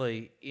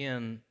exactly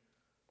in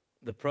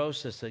the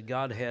process that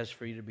God has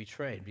for you to be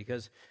trained.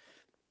 Because,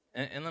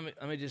 and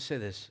let me just say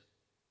this.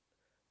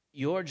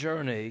 Your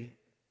journey,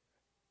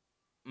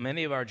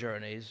 many of our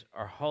journeys,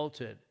 are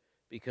halted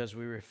because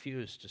we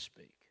refuse to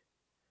speak.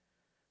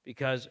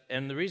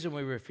 And the reason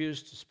we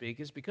refuse to speak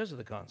is because of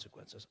the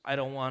consequences. I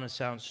don't want to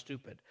sound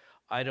stupid.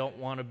 I don't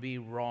want to be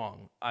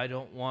wrong. I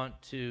don't want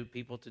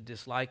people to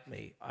dislike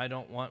me. I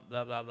don't want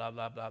blah, blah, blah,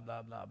 blah, blah,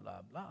 blah, blah,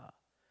 blah, blah.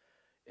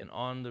 And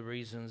on the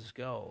reasons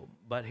go.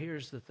 But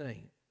here's the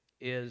thing,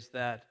 is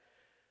that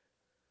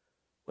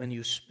when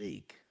you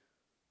speak,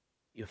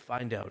 you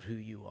find out who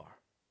you are.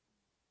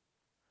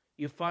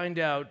 you find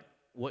out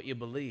what you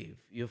believe.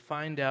 You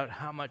find out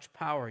how much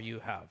power you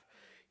have.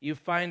 You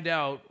find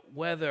out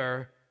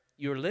whether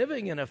you're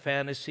living in a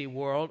fantasy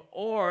world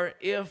or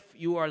if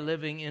you are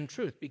living in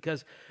truth.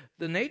 Because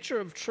the nature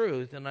of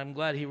truth, and I'm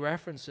glad he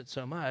referenced it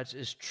so much,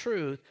 is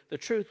truth. The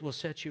truth will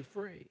set you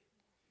free.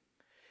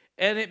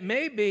 And it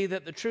may be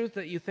that the truth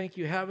that you think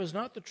you have is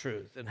not the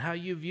truth, and how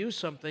you view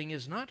something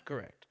is not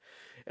correct.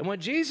 And what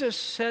Jesus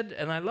said,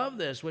 and I love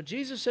this, what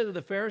Jesus said to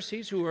the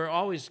Pharisees, who were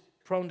always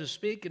prone to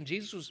speak, and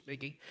Jesus was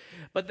speaking,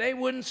 but they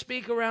wouldn't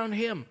speak around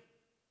him.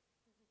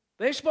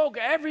 They spoke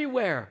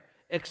everywhere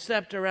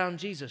except around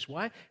Jesus.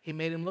 Why? He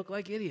made them look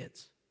like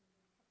idiots.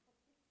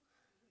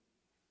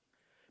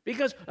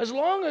 Because as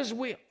long as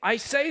I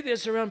say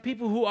this around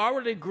people who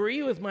already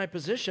agree with my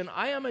position,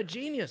 I am a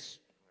genius.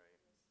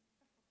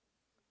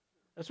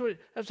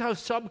 That's how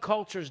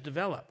subcultures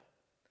develop.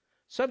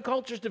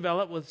 Subcultures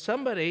develop with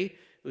somebody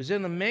who's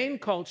in the main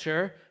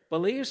culture,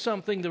 believes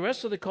something the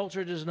rest of the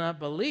culture does not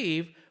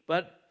believe,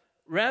 but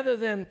rather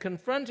than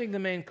confronting the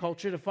main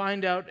culture to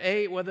find out,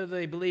 A, whether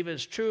they believe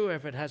it's true, or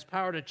if it has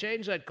power to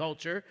change that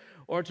culture,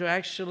 or to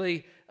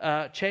actually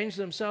change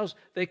themselves,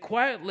 they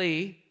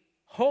quietly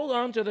hold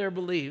on to their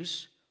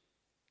beliefs,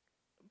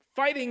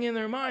 fighting in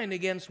their mind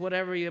against what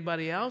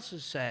everybody else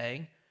is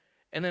saying,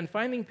 and then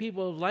finding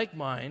people of like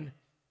mind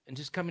and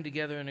just coming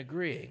together and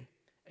agreeing.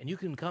 And you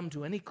can come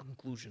to any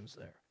conclusions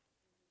there.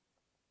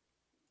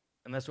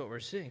 And that's what we're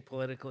seeing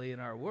politically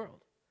in our world.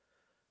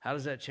 How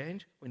does that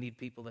change? We need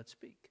people that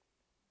speak.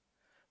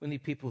 We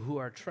need people who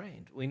are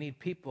trained. We need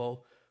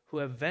people who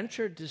have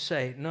ventured to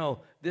say, no,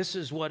 this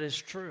is what is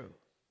true.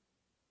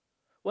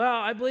 Well,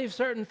 I believe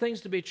certain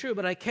things to be true,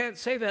 but I can't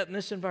say that in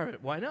this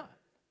environment. Why not?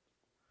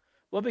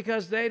 Well,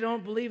 because they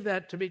don't believe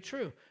that to be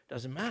true.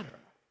 Doesn't matter.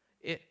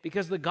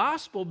 Because the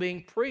gospel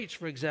being preached,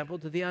 for example,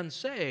 to the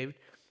unsaved,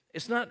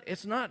 it's not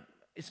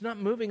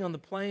moving on the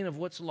plane of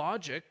what's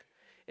logic.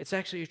 It's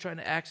actually you're trying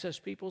to access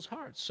people's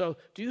hearts. So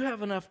do you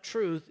have enough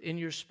truth in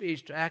your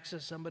speech to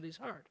access somebody's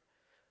heart?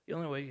 The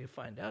only way you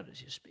find out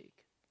is you speak.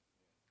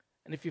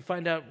 And if you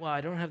find out, well,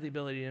 I don't have the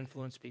ability to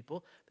influence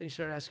people, then you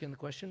start asking the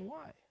question,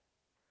 why?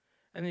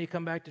 And then you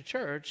come back to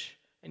church,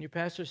 and your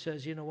pastor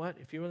says, you know what?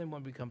 If you really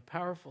want to become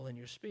powerful in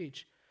your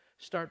speech,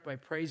 start by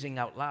praising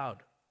out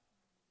loud.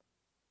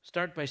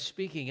 Start by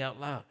speaking out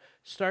loud.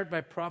 Start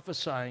by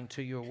prophesying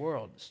to your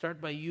world. Start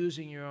by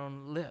using your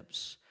own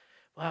lips.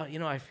 Well,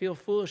 I feel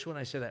foolish when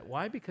I say that.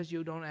 Why? Because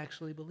you don't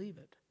actually believe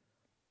it.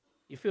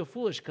 You feel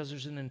foolish because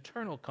there's an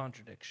internal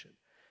contradiction.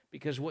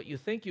 Because what you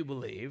think you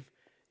believe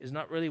is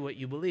not really what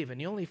you believe.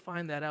 And you only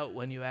find that out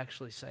when you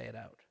actually say it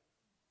out.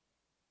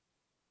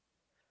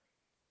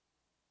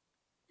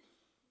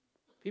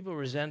 People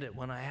resent it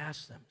when I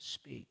ask them,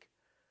 speak.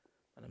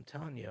 But I'm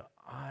telling you,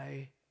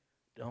 I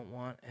don't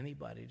want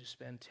anybody to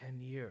spend 10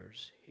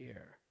 years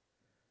here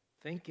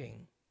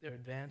thinking they're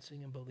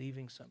advancing and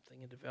believing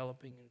something and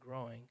developing and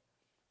growing,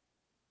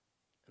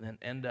 and then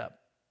end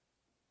up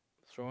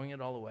throwing it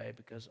all away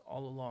because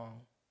all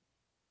along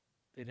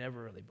they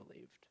never really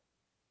believed.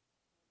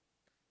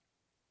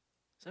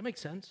 Does that make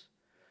sense?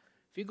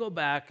 If you go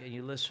back and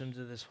you listen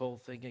to this whole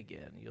thing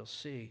again, you'll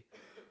see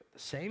the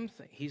same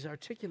thing. He's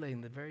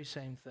articulating the very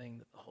same thing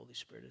that the Holy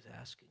Spirit is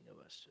asking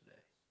of us today.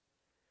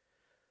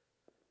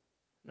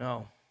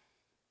 No.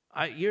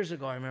 Years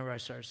ago, I remember I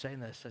started saying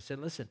this. I said,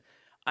 listen,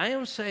 I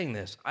am saying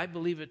this. I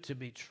believe it to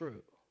be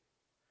true.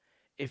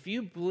 If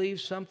you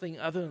believe something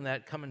other than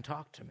that, come and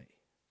talk to me.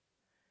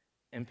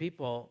 And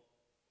people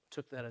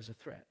took that as a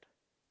threat.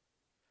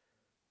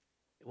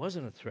 It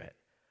wasn't a threat.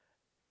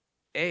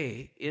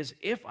 Is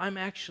if I'm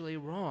actually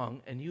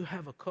wrong and you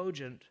have a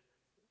cogent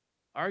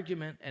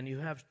argument and you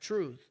have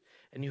truth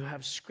and you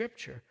have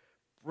scripture,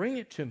 bring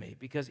it to me,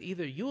 because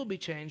either you will be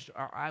changed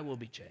or I will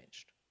be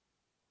changed.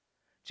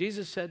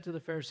 Jesus said to the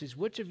Pharisees,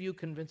 which of you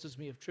convinces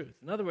me of truth?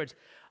 In other words,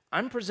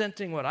 I'm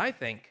presenting what I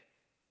think,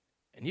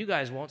 and you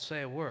guys won't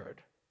say a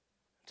word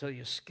until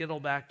you skittle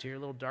back to your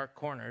little dark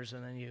corners,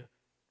 and then you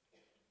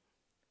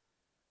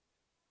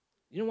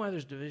know why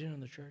there's division in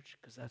the church?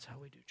 Because that's how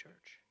we do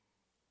church.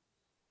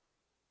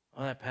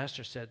 Well, that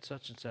pastor said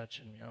such and such,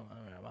 and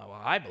well,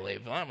 I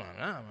believe. Blah, blah,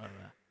 blah,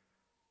 blah.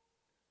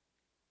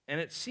 And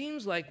it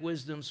seems like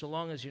wisdom so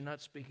long as you're not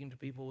speaking to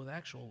people with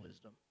actual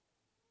wisdom.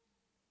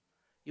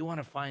 You want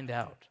to find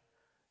out,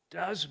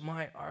 does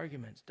my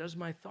arguments, does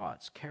my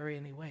thoughts carry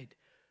any weight?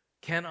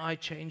 Can I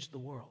change the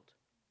world?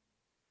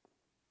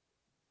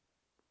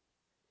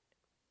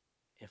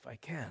 If I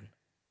can,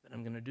 then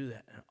I'm going to do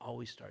that. And it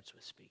always starts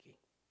with speaking.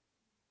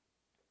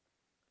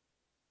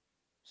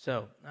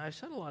 So, now I've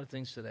said a lot of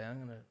things today. I'm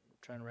going to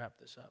try and wrap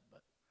this up.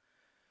 But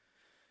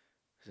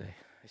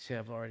I see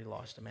I've already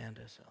lost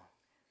Amanda, so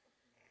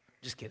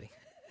just kidding.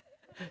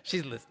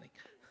 She's listening.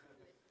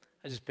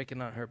 I'm just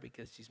picking on her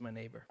because she's my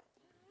neighbor.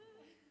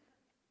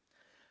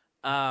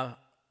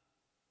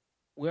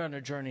 We're on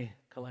a journey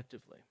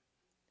collectively.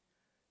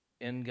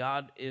 And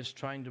God is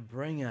trying to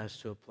bring us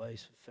to a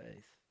place of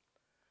faith.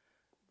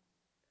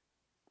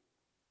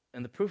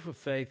 And the proof of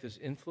faith is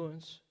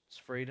influence, it's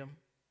freedom,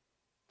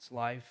 it's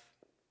life.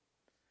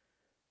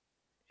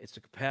 It's the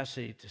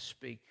capacity to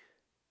speak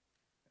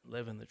and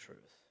live in the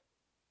truth.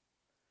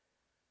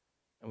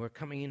 And we're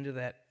coming into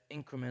that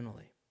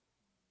incrementally.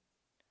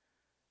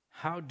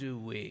 How do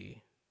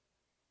we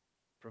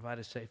provide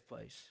a safe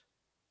place?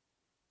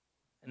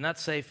 And not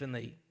safe in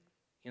the,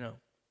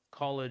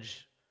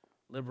 college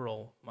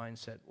liberal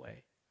mindset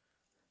way.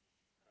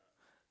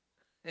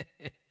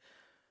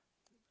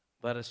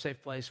 But a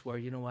safe place where,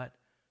 you know what?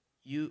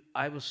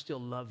 I will still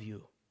love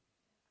you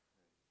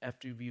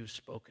after you've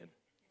spoken,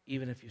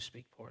 even if you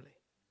speak poorly.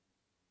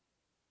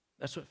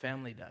 That's what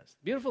family does.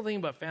 The beautiful thing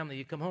about family,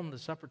 you come home to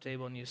the supper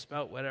table and you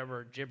spout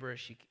whatever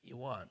gibberish you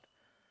want.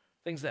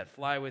 Things that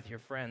fly with your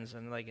friends,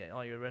 and like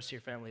all the rest of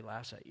your family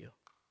laughs at you.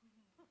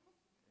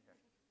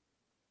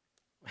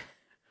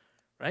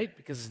 Right?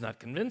 Because it's not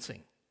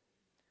convincing.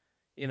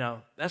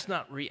 That's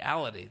not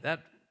reality.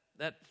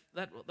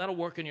 That'll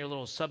work in your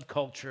little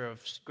subculture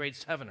of grade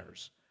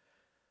seveners,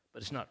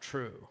 but it's not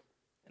true.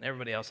 And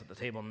everybody else at the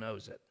table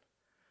knows it.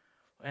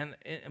 And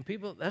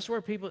people, that's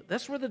where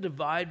the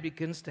divide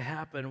begins to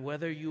happen,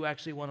 whether you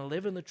actually want to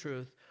live in the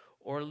truth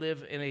or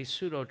live in a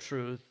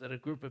pseudo-truth that a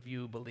group of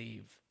you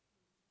believe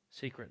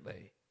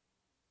secretly.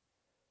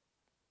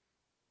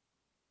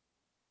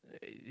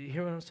 You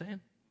hear what I'm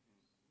saying?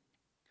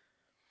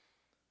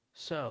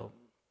 So,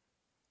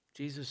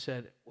 Jesus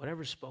said,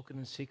 whatever's spoken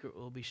in secret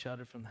will be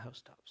shouted from the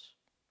housetops.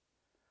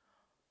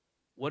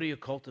 What are you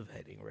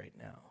cultivating right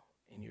now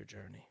in your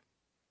journey?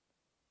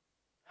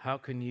 How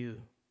can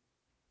you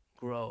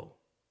grow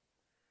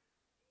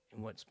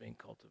in what's being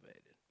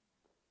cultivated?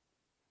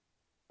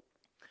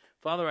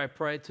 Father, I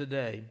pray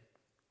today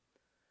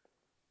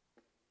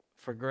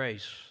for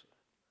grace.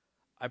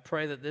 I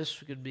pray that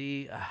this could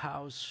be a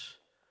house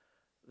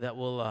that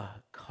will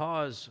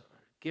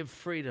give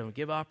freedom,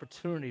 give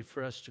opportunity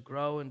for us to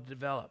grow and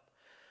develop.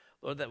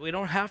 Lord, that we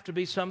don't have to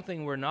be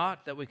something we're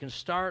not, that we can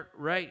start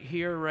right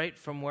here, right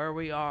from where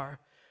we are,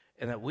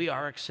 and that we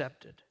are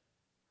accepted.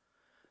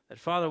 That,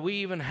 Father, we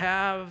even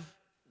have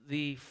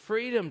the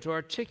freedom to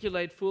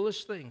articulate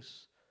foolish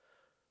things,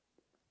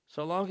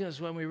 so long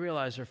as when we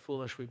realize they're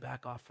foolish, we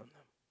back off from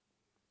them.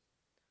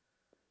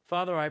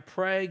 Father, I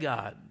pray,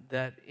 God,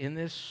 that in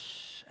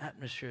this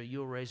atmosphere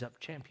you'll raise up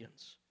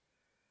champions,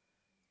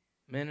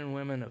 men and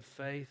women of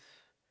faith,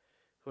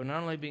 who are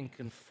not only being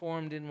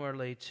conformed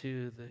inwardly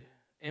to the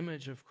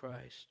image of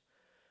Christ,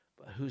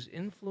 but whose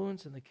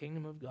influence in the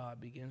kingdom of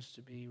God begins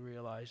to be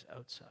realized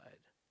outside,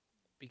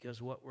 because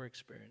what we're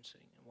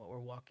experiencing and what we're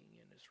walking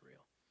in is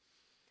real.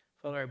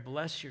 Father, I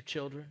bless your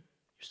children,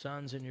 your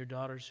sons and your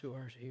daughters who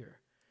are here.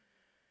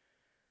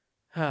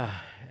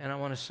 And I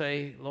want to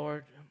say,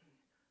 Lord,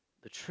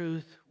 the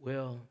truth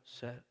will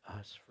set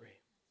us free.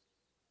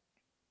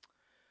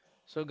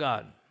 So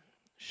God,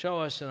 show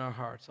us in our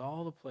hearts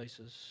all the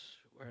places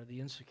where the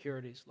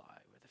insecurities lie,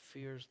 where the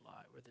fears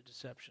lie, where the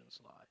deceptions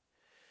lie,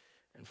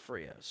 and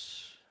free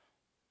us.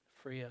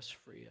 Free us,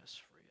 free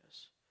us, free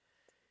us.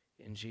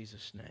 In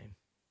Jesus' name.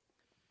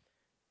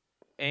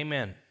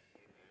 Amen.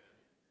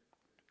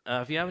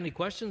 If you have any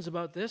questions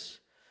about this,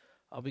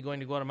 I'll be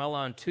going to Guatemala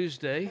on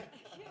Tuesday.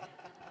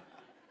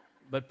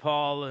 But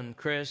Paul and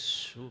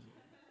Chris,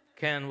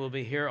 Ken will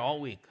be here all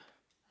week.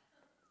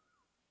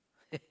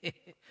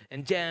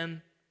 And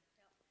Jen.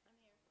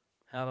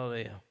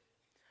 Hallelujah.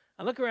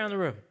 Now look around the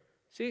room.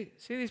 See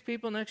these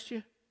people next to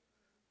you?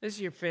 This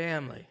is your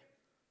family.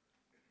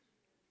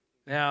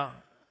 Now,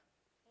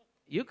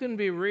 you can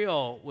be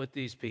real with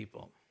these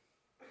people.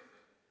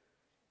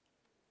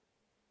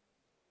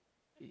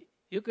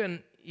 You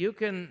can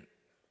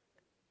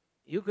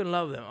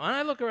love them. When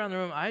I look around the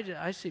room,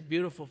 I see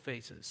beautiful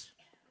faces.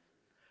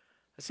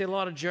 I see a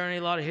lot of journey,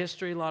 a lot of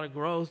history, a lot of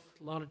growth,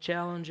 a lot of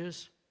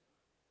challenges.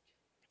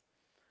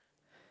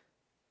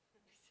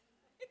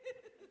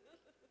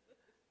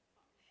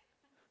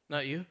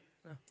 Not you?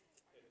 No.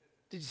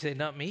 Did you say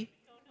not me?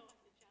 No,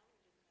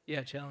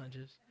 yeah,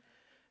 challenges.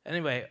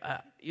 Anyway,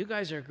 you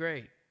guys are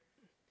great.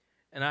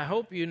 And I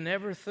hope you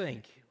never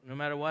think, no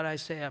matter what I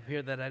say up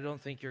here, that I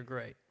don't think you're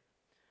great.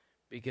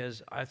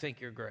 Because I think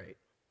you're great.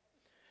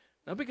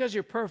 Not because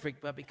you're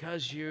perfect, but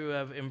because you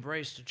have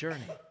embraced a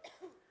journey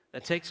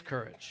that takes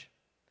courage,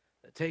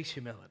 that takes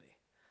humility,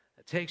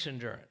 that takes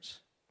endurance.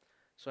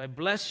 So I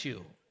bless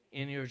you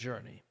in your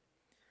journey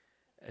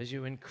as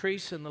you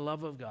increase in the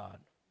love of God,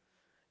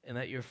 and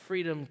that your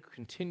freedom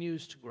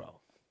continues to grow.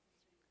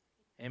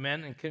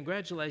 Amen. And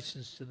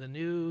congratulations to the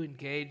new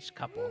engaged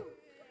couple.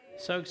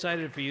 So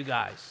excited for you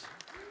guys.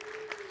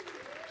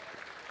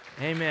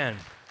 Amen.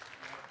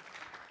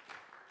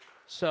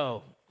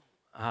 So,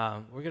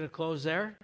 we're going to close there.